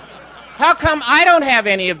 How come I don't have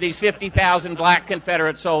any of these 50,000 black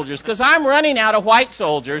Confederate soldiers? Because I'm running out of white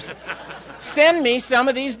soldiers. Send me some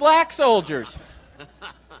of these black soldiers.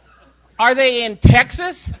 Are they in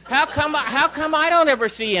Texas? How come I don't ever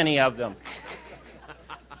see any of them?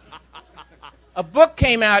 A book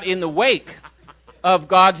came out in the wake of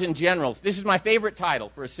Gods and Generals. This is my favorite title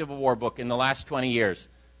for a Civil War book in the last 20 years.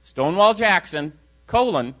 Stonewall Jackson,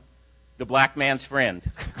 the black man's friend.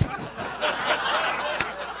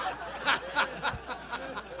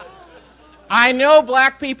 I know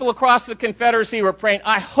black people across the Confederacy were praying,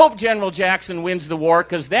 I hope General Jackson wins the war,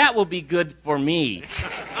 because that will be good for me.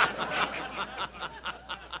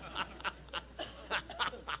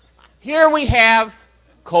 Here we have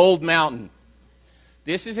Cold Mountain.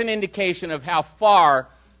 This is an indication of how far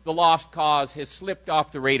the lost cause has slipped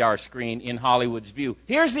off the radar screen in Hollywood's view.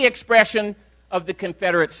 Here's the expression of the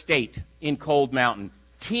Confederate state in Cold Mountain: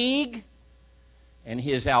 Teague and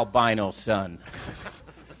his albino son.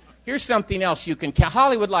 Here's something else you can count.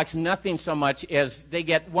 Hollywood likes nothing so much as they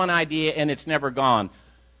get one idea and it's never gone.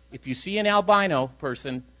 If you see an albino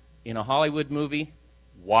person in a Hollywood movie,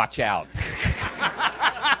 watch out.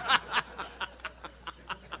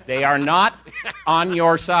 They are not on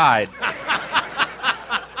your side.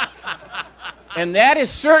 And that is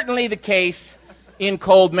certainly the case in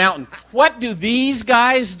Cold Mountain. What do these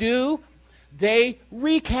guys do? They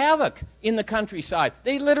wreak havoc in the countryside.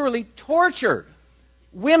 They literally torture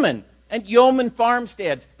women and yeoman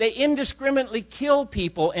farmsteads. They indiscriminately kill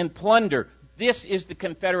people and plunder. This is the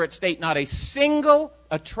Confederate state. Not a single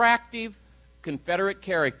attractive Confederate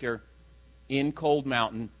character in Cold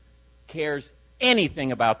Mountain cares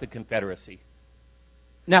anything about the Confederacy.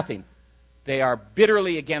 Nothing. They are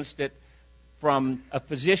bitterly against it, from a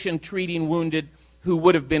physician treating wounded who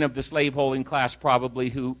would have been of the slaveholding class probably,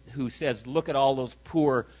 who says, look at all those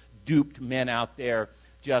poor, duped men out there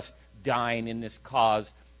just dying in this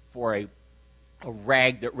cause for a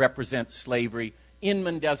rag that represents slavery.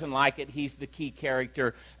 Inman doesn't like it. He's the key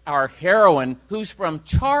character. Our heroine, who's from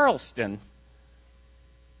Charleston,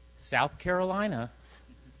 South Carolina,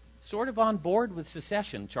 sort of on board with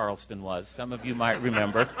secession, Charleston was. Some of you might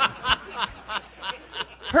remember.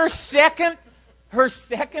 Her second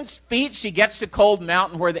speech, she gets to Cold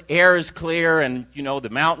Mountain where the air is clear and, the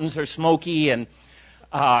mountains are smoky, and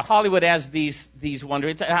Hollywood has these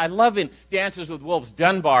wonders. I love in Dances with Wolves,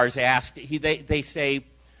 Dunbar's asked, they say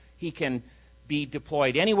he can be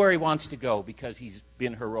deployed anywhere he wants to go because he's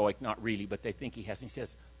been heroic. Not really, but they think he has. And he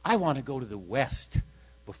says, I want to go to the West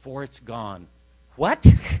before it's gone. What?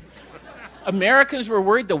 Americans were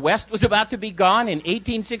worried the West was about to be gone in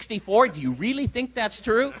 1864? Do you really think that's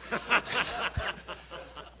true?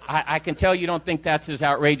 I can tell you don't think that's as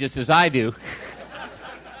outrageous as I do.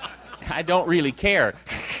 I don't really care.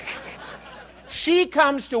 She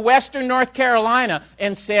comes to Western North Carolina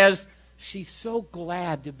and says she's so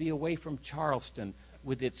glad to be away from Charleston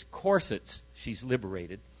with its corsets she's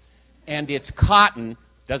liberated and its cotton,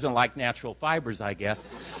 doesn't like natural fibers, I guess,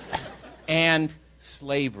 and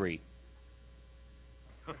slavery.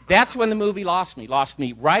 That's when the movie lost me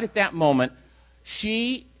right at that moment.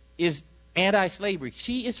 She is anti-slavery.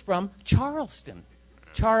 She is from Charleston.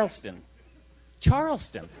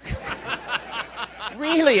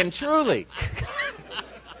 Really and truly.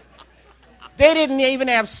 They didn't even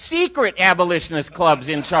have secret abolitionist clubs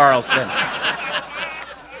in Charleston.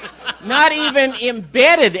 Not even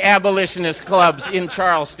embedded abolitionist clubs in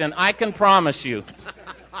Charleston, I can promise you.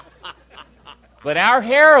 But our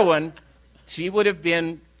heroine, she would have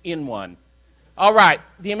been in one. All right,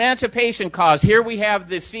 the Emancipation Cause. Here we have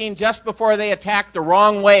the scene just before they attacked the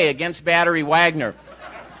wrong way against Battery Wagner.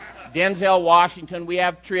 Denzel Washington, we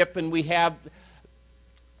have Tripp, and we have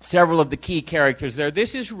several of the key characters there.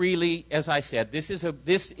 This is really, as I said, this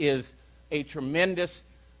is a tremendous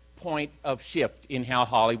point of shift in how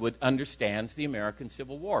Hollywood understands the American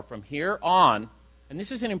Civil War. From here on, and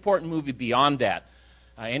this is an important movie beyond that.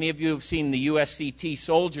 Any of you have seen the USCT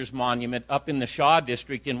Soldiers Monument up in the Shaw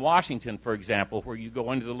District in Washington, for example, where you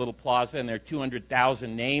go into the little plaza and there are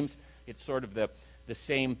 200,000 names. It's sort of the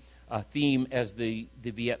same theme as the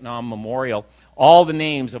Vietnam Memorial. All the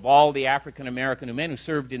names of all the African-American men who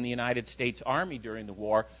served in the United States Army during the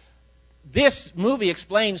war. This movie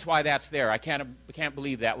explains why that's there. I can't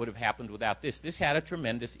believe that would have happened without this. This had a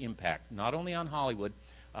tremendous impact, not only on Hollywood,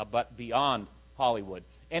 but beyond Hollywood.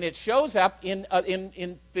 And it shows up in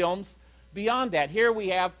films beyond that. Here we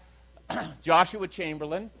have Joshua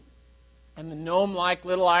Chamberlain and the gnome-like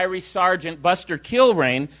little Irish sergeant Buster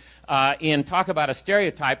Kilrain in Talk About a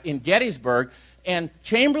Stereotype in Gettysburg. And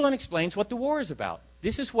Chamberlain explains what the war is about.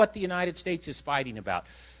 This is what the United States is fighting about.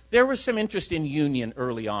 There was some interest in union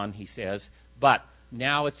early on, he says, but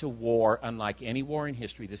now it's a war unlike any war in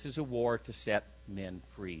history. This is a war to set men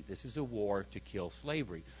free. This is a war to kill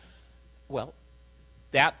slavery. Well,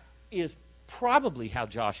 that is probably how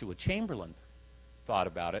Joshua Chamberlain thought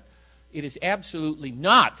about it. It is absolutely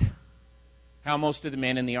not how most of the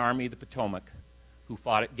men in the Army of the Potomac who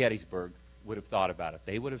fought at Gettysburg would have thought about it.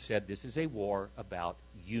 They would have said this is a war about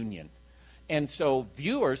union. And so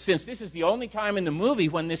viewers, since this is the only time in the movie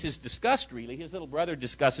when this is discussed, really, his little brother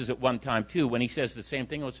discusses it one time too, when he says the same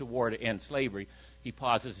thing, oh, it's a war to end slavery. He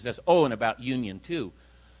pauses and says, oh, and about union too.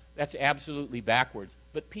 That's absolutely backwards.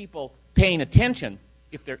 But people paying attention,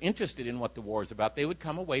 if they're interested in what the war is about, they would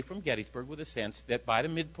come away from Gettysburg with a sense that by the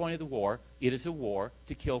midpoint of the war, it is a war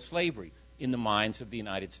to kill slavery in the minds of the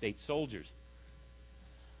United States soldiers.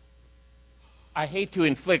 I hate to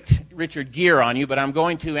inflict Richard Gere on you, but I'm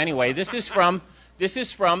going to anyway. This is from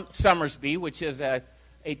Summersby, which is a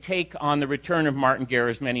take on the return of Martin Gere,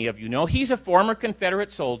 as many of you know. He's a former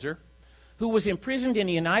Confederate soldier who was imprisoned in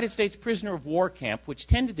a United States prisoner of war camp, which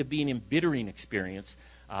tended to be an embittering experience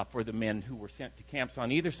for the men who were sent to camps on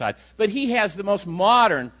either side. But he has the most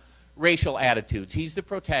modern racial attitudes. He's the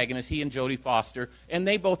protagonist, he and Jodie Foster, and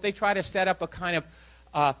they try to set up a kind of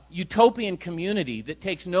utopian community that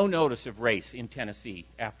takes no notice of race in Tennessee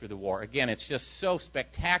after the war. Again, it's just so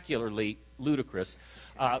spectacularly ludicrous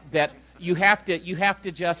that you have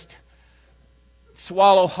to just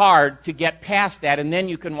swallow hard to get past that, and then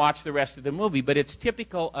you can watch the rest of the movie. But it's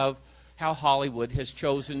typical of how Hollywood has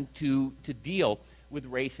chosen to deal with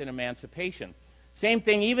race and emancipation. Same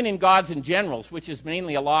thing even in Gods and Generals, which is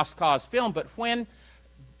mainly a lost cause film, but when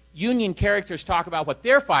Union characters talk about what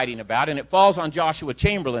they're fighting about, and it falls on Joshua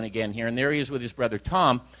Chamberlain again here, and there he is with his brother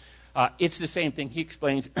Tom, it's the same thing. He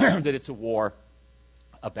explains that it's a war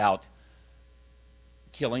about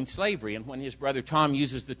killing slavery. And when his brother Tom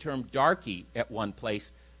uses the term darky at one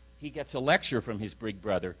place, he gets a lecture from his big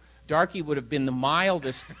brother. Darky would have been the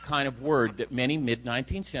mildest kind of word that many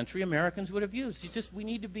mid-19th century Americans would have used. It's just, we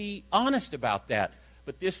need to be honest about that.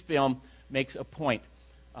 But this film makes a point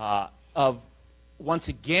of once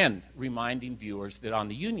again reminding viewers that on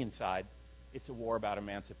the Union side, it's a war about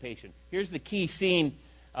emancipation. Here's the key scene,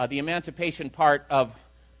 the emancipation part of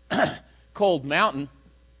Cold Mountain.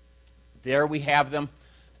 There we have them,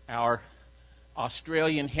 our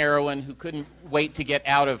Australian heroine who couldn't wait to get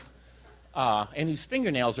out of, and whose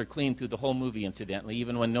fingernails are clean through the whole movie, incidentally,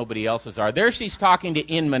 even when nobody else's are. There she's talking to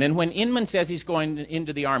Inman, and when Inman says he's going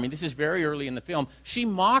into the Army, this is very early in the film, she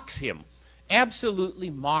mocks him,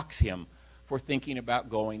 absolutely mocks him for thinking about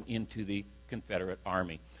going into the Confederate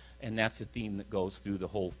Army. And that's a theme that goes through the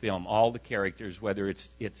whole film. All the characters, whether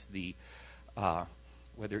it's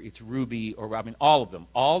Ruby or Robin, all of them,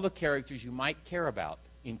 all the characters you might care about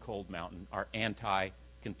in Cold Mountain are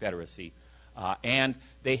anti-Confederacy. And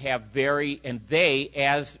they have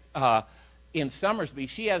as in Summersby,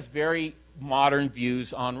 she has very modern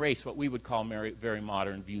views on race, what we would call very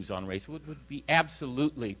modern views on race, would be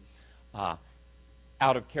absolutely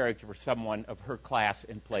out of character for someone of her class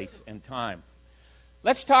and place and time.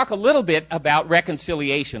 Let's talk a little bit about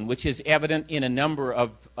reconciliation, which is evident in a number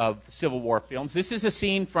of Civil War films. This is a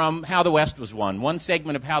scene from How the West Was Won. One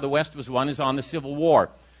segment of How the West Was Won is on the Civil War,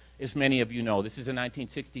 as many of you know. This is a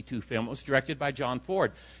 1962 film. It was directed by John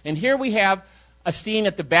Ford. And here we have a scene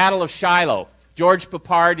at the Battle of Shiloh. George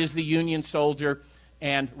Peppard is the Union soldier,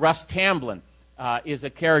 and Russ Tamblyn is a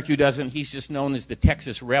character he's just known as the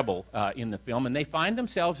Texas Rebel in the film. And they find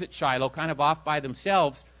themselves at Shiloh, kind of off by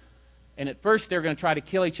themselves. And at first they're going to try to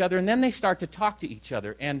kill each other, and then they start to talk to each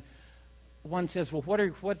other. And one says, well,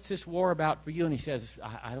 what's this war about for you? And he says,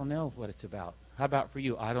 I don't know what it's about. How about for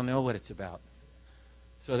you? I don't know what it's about.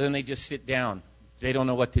 So then they just sit down. They don't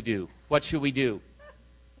know what to do. What should we do?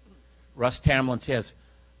 Russ Tamblyn says,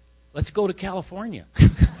 let's go to California.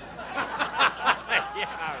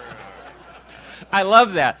 I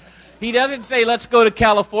love that. He doesn't say, let's go to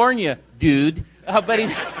California, dude.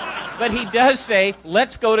 But he does say,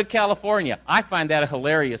 let's go to California. I find that a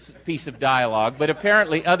hilarious piece of dialogue, but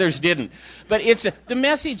apparently others didn't. But the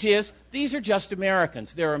message is, these are just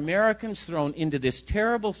Americans. They're Americans thrown into this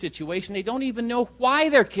terrible situation. They don't even know why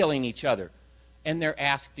they're killing each other, and they're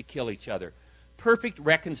asked to kill each other. Perfect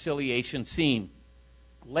reconciliation scene.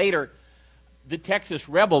 Later, the Texas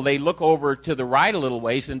Rebel, they look over to the right a little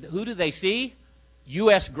ways, and who do they see?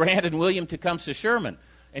 U.S. Grant and William Tecumseh Sherman.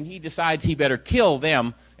 And he decides he better kill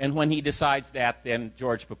them. And when he decides that, then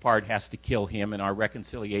George Peppard has to kill him, and our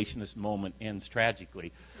reconciliationist moment ends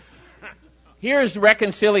tragically. Here's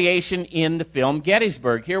reconciliation in the film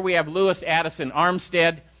Gettysburg. Here we have Lewis Addison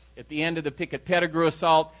Armstead at the end of the Pickett-Pettigrew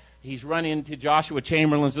assault. He's run into Joshua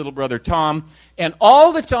Chamberlain's little brother Tom. And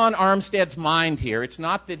all that's on Armstead's mind here, it's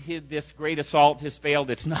not that this great assault has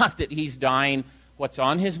failed. It's not that he's dying. What's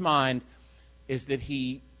on his mind is that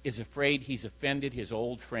he is afraid he's offended his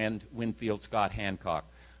old friend Winfield Scott Hancock,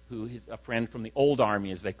 who is a friend from the old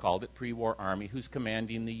Army, as they called it, pre-war Army, who's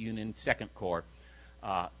commanding the Union Second Corps.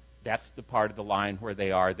 That's the part of the line where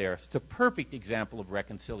they are there. It's a perfect example of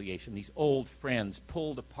reconciliation. These old friends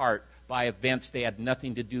pulled apart by events they had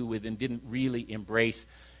nothing to do with and didn't really embrace.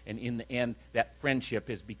 And in the end, that friendship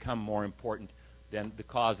has become more important than the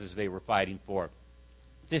causes they were fighting for.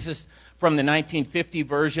 This is from the 1950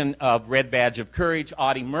 version of Red Badge of Courage.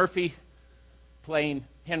 Audie Murphy playing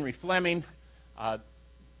Henry Fleming. I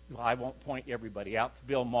won't point everybody out. It's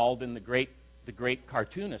Bill Malden, the great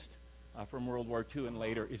cartoonist from World War II and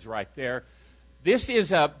later, is right there.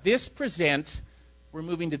 This presents, we're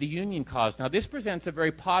moving to the Union cause now. This presents a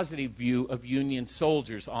very positive view of Union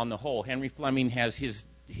soldiers on the whole. Henry Fleming has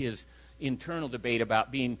his internal debate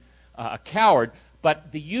about being a coward,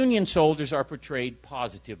 but the Union soldiers are portrayed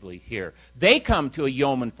positively here. They come to a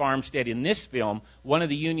yeoman farmstead in this film. One of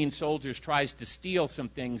the Union soldiers tries to steal some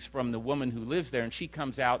things from the woman who lives there, and she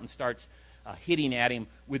comes out and starts hitting at him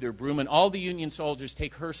with her broom, and all the Union soldiers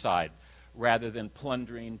take her side rather than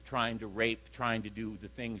plundering, trying to rape, trying to do the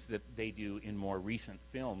things that they do in more recent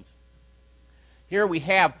films. Here we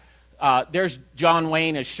have, there's John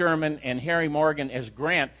Wayne as Sherman and Harry Morgan as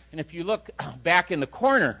Grant. And if you look back in the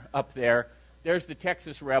corner up there, there's the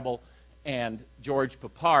Texas Rebel and George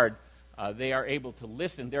Peppard. They are able to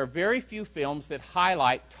listen. There are very few films that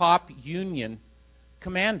highlight top Union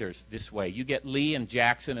commanders this way. You get Lee and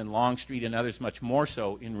Jackson and Longstreet and others much more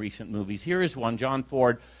so in recent movies. Here is one. John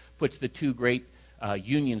Ford puts the two great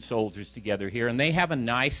Union soldiers together here, and they have a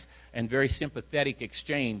nice and very sympathetic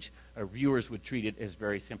exchange. Viewers would treat it as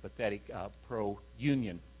very sympathetic,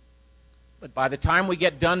 pro-Union. But by the time we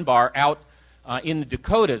get Dunbar out in the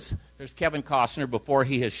Dakotas, there's Kevin Costner before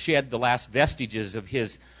he has shed the last vestiges of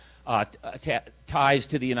his ties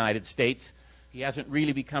to the United States. He hasn't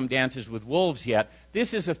really become Dances with Wolves yet.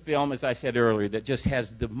 This is a film, as I said earlier, that just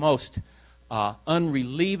has the most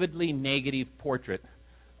unrelievedly negative portrait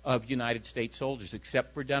of United States soldiers,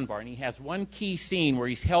 except for Dunbar. And he has one key scene where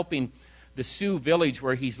he's helping the Sioux village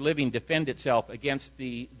where he's living defend itself against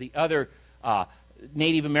the other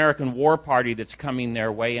Native American war party that's coming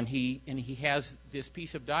their way. And he has this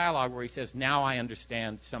piece of dialogue where he says, "Now I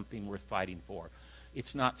understand something worth fighting for.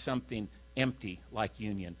 It's not something empty like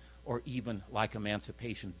Union or even like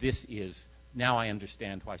emancipation. This is, now I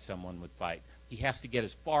understand why someone would fight." He has to get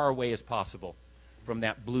as far away as possible from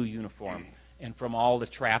that blue uniform and from all the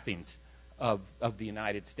trappings of the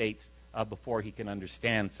United States before he can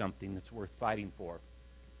understand something that's worth fighting for.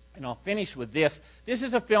 And I'll finish with this. This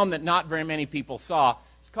is a film that not very many people saw.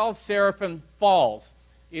 It's called Seraphim Falls.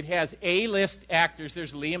 It has A-list actors.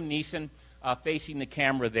 There's Liam Neeson facing the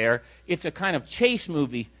camera there. It's a kind of chase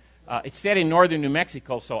movie. It's set in northern New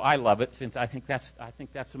Mexico, so I love it, since I think that's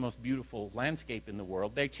the most beautiful landscape in the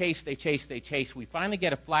world. They chase. We finally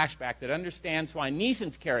get a flashback that understands why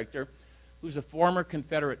Neeson's character, who's a former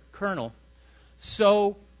Confederate colonel,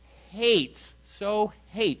 so hates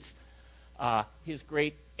his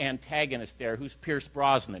great antagonist there, who's Pierce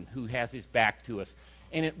Brosnan, who has his back to us.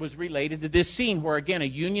 And it was related to this scene where, again, a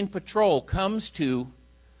Union patrol comes to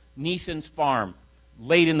Neeson's farm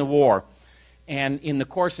late in the war. And in the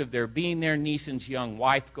course of their being there, Neeson's young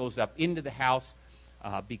wife goes up into the house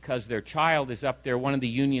because their child is up there. One of the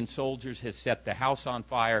Union soldiers has set the house on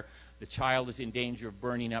fire. The child is in danger of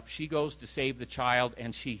burning up. She goes to save the child,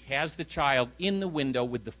 and she has the child in the window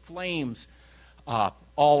with the flames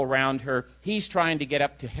all around her. He's trying to get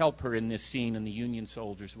up to help her in this scene, and the Union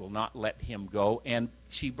soldiers will not let him go, and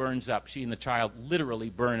she burns up. She and the child literally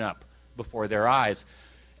burn up before their eyes.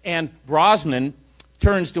 And Brosnan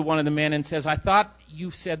turns to one of the men and says, "I thought you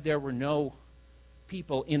said there were no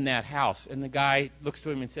people in that house." And the guy looks to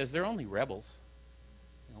him and says, "They're only rebels.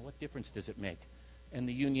 What difference does it make?" And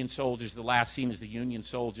the Union soldiers, the last scene is the Union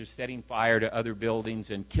soldiers setting fire to other buildings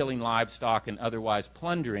and killing livestock and otherwise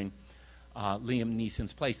plundering Liam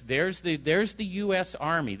Neeson's place. There's the U.S.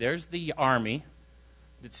 Army. There's the army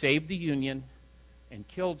that saved the Union and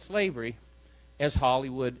killed slavery as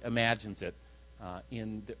Hollywood imagines it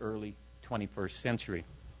in the early 21st century.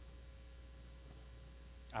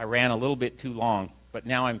 I ran a little bit too long, but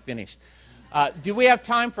now I'm finished. Do we have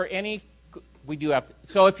time for any? We do have.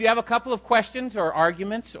 So if you have a couple of questions or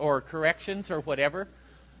arguments or corrections or whatever,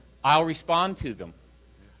 I'll respond to them.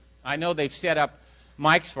 I know they've set up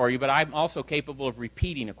mics for you, but I'm also capable of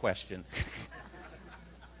repeating a question.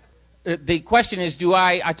 The question is,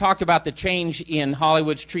 I talked about the change in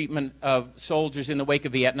Hollywood's treatment of soldiers in the wake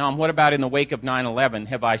of Vietnam. What about in the wake of 9/11?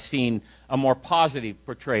 Have I seen a more positive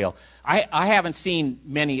portrayal? I haven't seen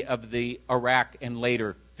many of the Iraq and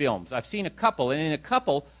later films. I've seen a couple, and in a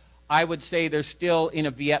couple, I would say they're still in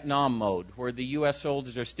a Vietnam mode, where the U.S.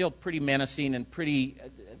 soldiers are still pretty menacing and pretty,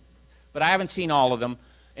 but I haven't seen all of them,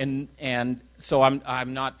 and so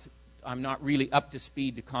I'm not really up to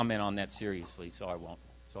speed to comment on that seriously. So I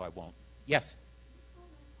won't. Yes.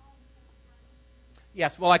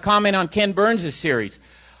 Yes. Well, I comment on Ken Burns' series.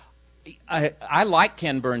 I like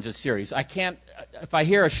Ken Burns' series. I can't. If I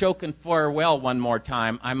hear Ashokan Farewell one more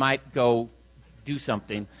time, I might go do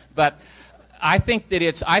something, but. I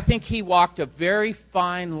think he walked a very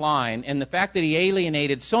fine line, and the fact that he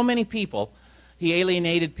alienated so many people, He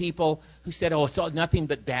alienated people who said, oh, it's all, nothing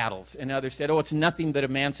but battles. And others said, oh, it's nothing but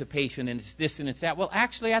emancipation, and it's this and it's that. Well,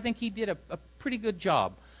 actually, I think he did a pretty good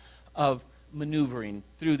job of maneuvering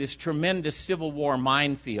through this tremendous Civil War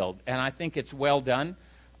minefield, and I think it's well done.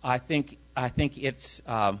 I think it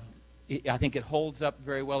holds up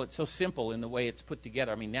very well. It's so simple in the way it's put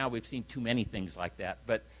together. I mean, now we've seen too many things like that,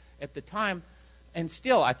 but at the time, and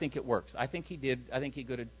still, I think it works. I think he did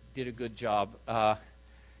a good job.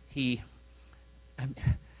 He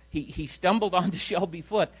stumbled onto Shelby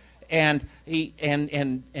Foote, and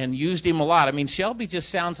used him a lot. I mean, Shelby just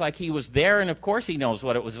sounds like he was there, and of course he knows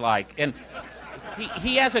what it was like. And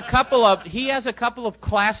he has a couple of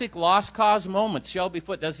classic lost cause moments. Shelby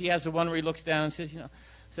Foote does. He has the one where he looks down and says,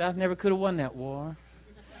 South never could have won that war.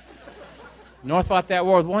 North fought that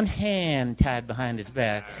war with one hand tied behind its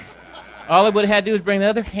back. All it would have had to do was bring the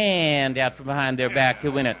other hand out from behind their back to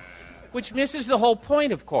win it. Which misses the whole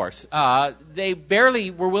point, of course. They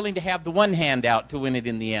barely were willing to have the one hand out to win it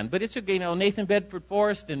in the end. But it's Nathan Bedford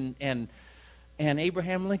Forrest and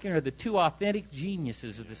Abraham Lincoln are the two authentic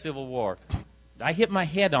geniuses of the Civil War. I hit my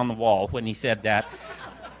head on the wall when he said that,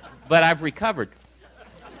 but I've recovered.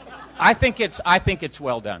 I think it's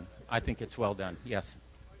well done. I think it's well done. Yes.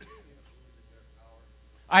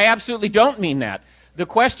 I absolutely don't mean that. The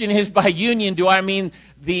question is, by union, do I mean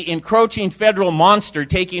the encroaching federal monster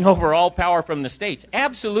taking over all power from the states?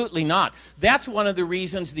 Absolutely not. That's one of the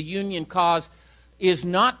reasons the union cause is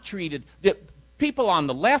not treated. The people on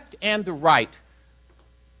the left and the right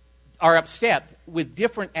are upset with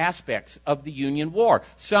different aspects of the Union War.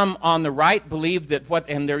 Some on the right believe that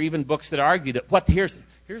and there are even books that argue that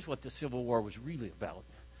here's what the Civil War was really about.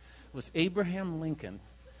 It was Abraham Lincoln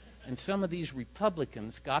and some of these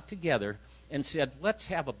Republicans got together and said, let's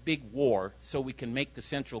have a big war so we can make the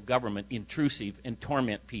central government intrusive and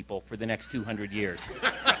torment people for the next 200 years.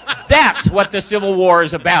 That's what the Civil War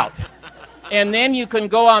is about. And then you can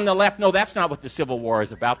go on the left, no, that's not what the Civil War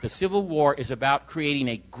is about. The Civil War is about creating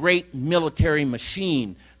a great military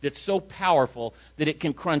machine that's so powerful that it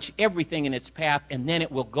can crunch everything in its path, and then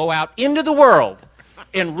it will go out into the world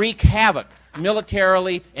and wreak havoc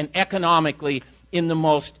militarily and economically in the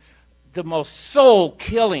most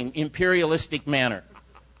soul-killing imperialistic manner.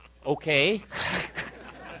 Okay?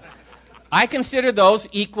 I consider those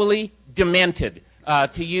equally demented,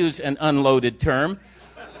 to use an unloaded term.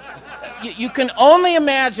 You can only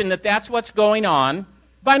imagine that that's what's going on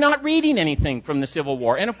by not reading anything from the Civil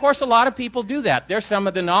War. And, of course, a lot of people do that. They're some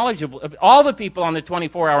of the knowledgeable. All the people on the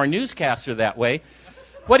 24-hour newscasts are that way.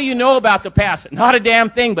 What do you know about the past? Not a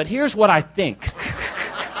damn thing, but here's what I think.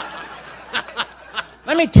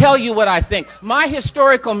 Let me tell you what I think. My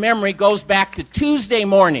historical memory goes back to Tuesday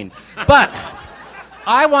morning. But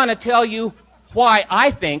I want to tell you why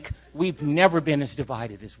I think we've never been as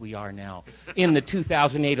divided as we are now in the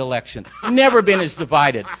 2008 election. Never been as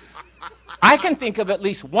divided. I can think of at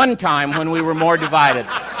least one time when we were more divided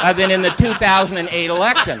than in the 2008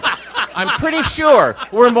 election. I'm pretty sure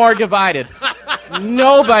we're more divided.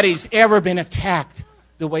 Nobody's ever been attacked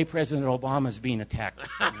the way President Obama's being attacked.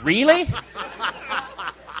 Really?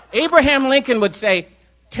 Abraham Lincoln would say,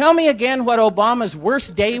 tell me again what Obama's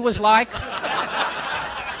worst day was like.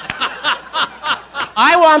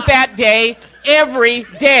 I want that day every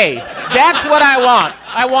day. That's what I want.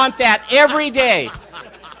 I want that every day.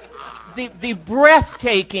 The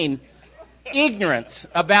breathtaking ignorance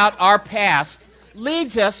about our past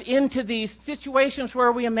leads us into these situations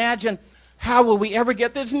where we imagine, how will we ever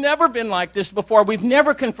get this? It's never been like this before. We've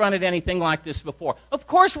never confronted anything like this before. Of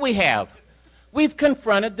course we have. We've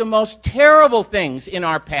confronted the most terrible things in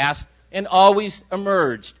our past and always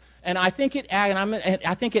emerged. And I think it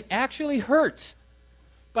actually hurts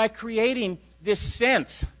by creating this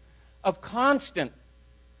sense of constant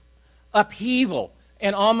upheaval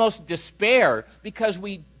and almost despair because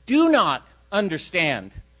we do not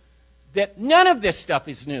understand that none of this stuff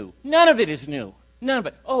is new. None of it is new. None of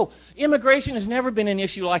it. Oh, immigration has never been an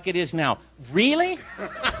issue like it is now. Really?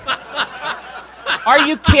 Are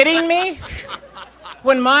you kidding me?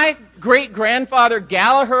 When my great-grandfather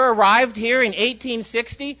Gallagher arrived here in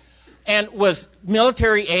 1860 and was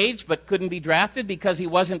military age but couldn't be drafted because he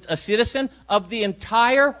wasn't a citizen, of the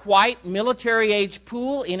entire white military age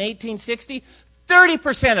pool in 1860,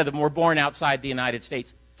 30% of them were born outside the United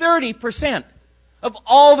States. 30% of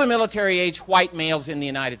all the military age white males in the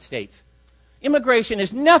United States. Immigration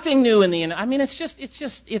is nothing new in the United States.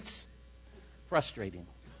 I mean, it's frustrating.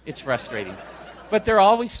 It's frustrating. But they're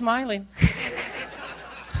always smiling.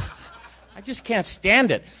 I just can't stand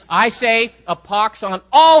it. I say a pox on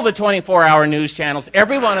all the 24-hour news channels,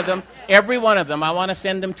 every one of them. I want to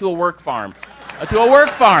send them to a work farm.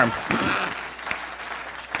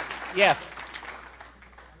 Yes.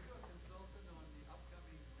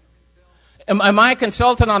 Am I a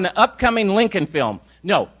consultant on the upcoming Lincoln film?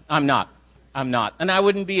 No, I'm not. I'm not. And I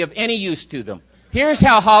wouldn't be of any use to them. Here's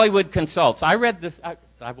how Hollywood consults. I read this.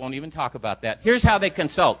 I won't even talk about that. Here's how they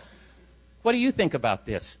consult. What do you think about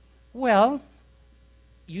this? Well,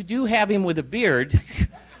 you do have him with a beard,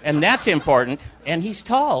 and that's important, and he's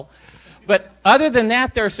tall. But other than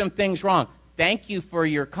that, there are some things wrong. Thank you for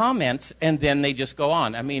your comments, and then they just go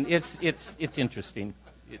on. I mean, it's interesting.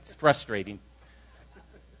 It's frustrating.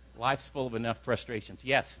 Life's full of enough frustrations.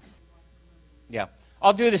 Yes. Yeah.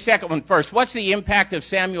 I'll do the second one first. What's the impact of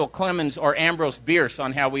Samuel Clemens or Ambrose Bierce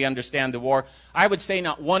on how we understand the war? I would say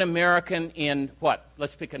not one American in,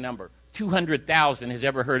 let's pick a number, 200,000 has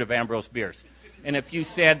ever heard of Ambrose Bierce. And if you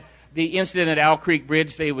said the incident at Owl Creek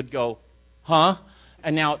Bridge, they would go, huh?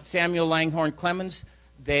 And now Samuel Langhorne Clemens,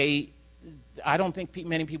 I don't think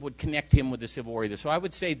many people would connect him with the Civil War either. So I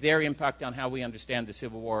would say their impact on how we understand the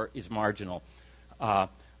Civil War is marginal.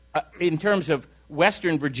 In terms of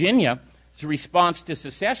Western Virginia's response to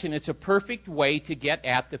secession, it's a perfect way to get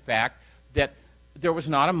at the fact that there was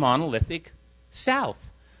not a monolithic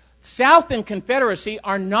South. South and Confederacy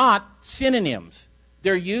are not synonyms.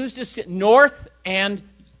 They're used as North and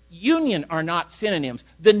Union are not synonyms.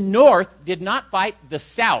 The North did not fight the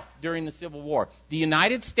South during the Civil War. The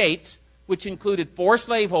United States, which included 4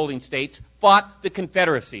 slaveholding states, fought the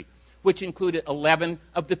Confederacy, which included 11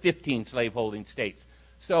 of the 15 slaveholding states.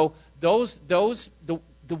 So the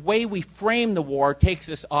way we frame the war takes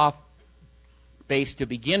us off base to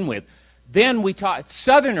begin with. Then we talk,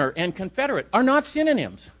 Southerner and Confederate are not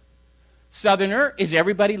synonyms. Southerner is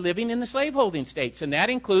everybody living in the slaveholding states, and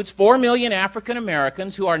that includes 4 million African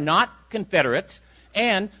Americans who are not Confederates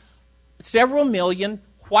and several million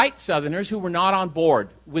white Southerners who were not on board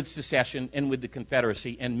with secession and with the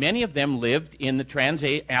Confederacy, and many of them lived in the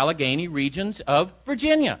Trans-Allegheny regions of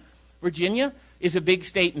Virginia. Virginia is a big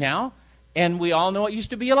state now, and we all know it used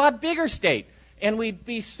to be a lot bigger state, and we'd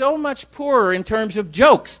be so much poorer in terms of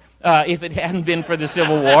jokes if it hadn't been for the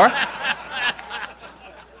Civil War.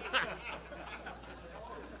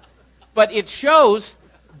 But it shows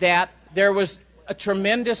that there was a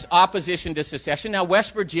tremendous opposition to secession. Now,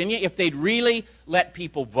 West Virginia, if they'd really let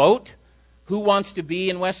people vote who wants to be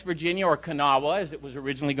in West Virginia, or Kanawha, as it was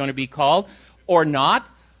originally going to be called, or not,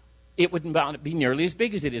 it wouldn't be nearly as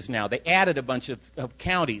big as it is now. They added a bunch of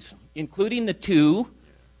counties, including the 2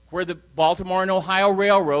 where the Baltimore and Ohio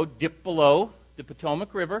Railroad dipped below the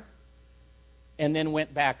Potomac River and then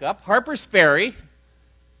went back up. Harper's Ferry,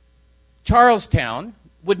 Charlestown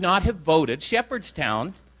would not have voted,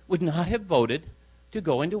 Shepherdstown would not have voted to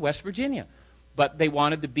go into West Virginia. But they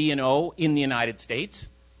wanted the B&O in the United States,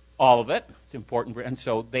 all of it. It's important. And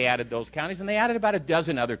so they added those counties, and they added about a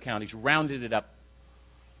dozen other counties, rounded it up.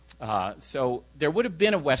 So there would have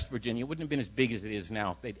been a West Virginia. It wouldn't have been as big as it is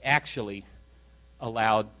now if they'd actually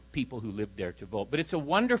allowed people who lived there to vote. But it's a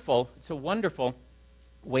wonderful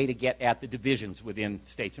way to get at the divisions within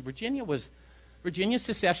states. And Virginia's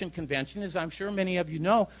secession convention, as I'm sure many of you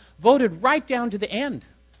know, voted right down to the end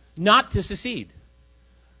not to secede.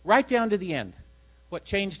 Right down to the end. What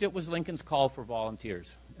changed it was Lincoln's call for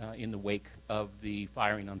volunteers in the wake of the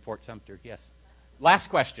firing on Fort Sumter. Yes. Last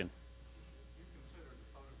question.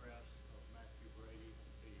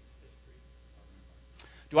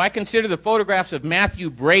 Do I consider the photographs of Matthew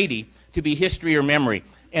Brady to be history or memory?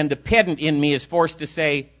 And the pedant in me is forced to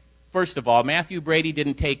say, first of all, Matthew Brady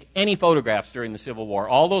didn't take any photographs during the Civil War.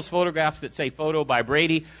 All those photographs that say photo by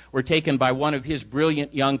Brady were taken by one of his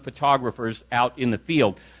brilliant young photographers out in the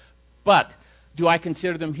field. But do I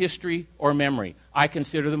consider them history or memory? I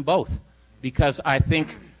consider them both, because I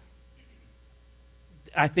think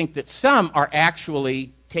that some are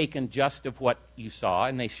actually taken just of what you saw,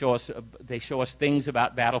 and they show us things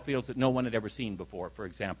about battlefields that no one had ever seen before, for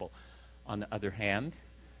example. On the other hand,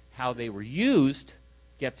 how they were used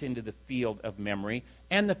gets into the field of memory,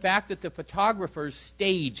 and the fact that the photographers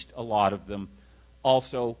staged a lot of them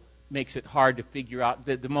also makes it hard to figure out.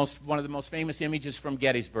 One of the most famous images from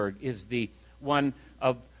Gettysburg is the one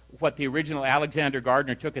of what the original Alexander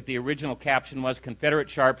Gardner took it. The original caption was, "Confederate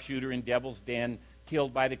sharpshooter in Devil's Den,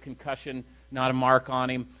 killed by the concussion, not a mark on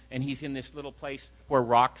him." And he's in this little place where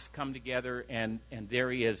rocks come together, and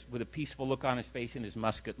there he is with a peaceful look on his face and his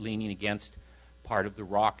musket leaning against part of the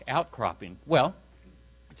rock outcropping. Well,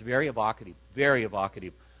 it's very evocative, very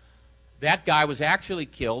evocative. That guy was actually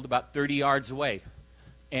killed about 30 yards away.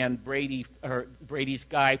 And Brady's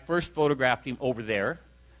guy first photographed him over there,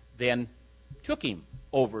 then took him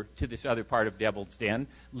over to this other part of Devil's Den,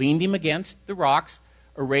 leaned him against the rocks,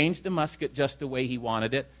 arranged the musket just the way he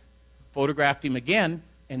wanted it, photographed him again,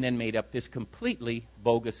 and then made up this completely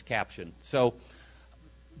bogus caption. So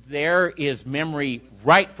there is memory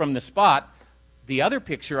right from the spot. The other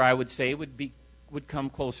picture, I would say, would come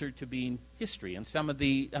closer to being history. And some of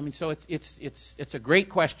the, so it's a great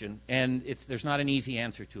question, and there's not an easy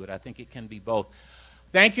answer to it. I think it can be both.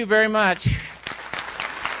 Thank you very much.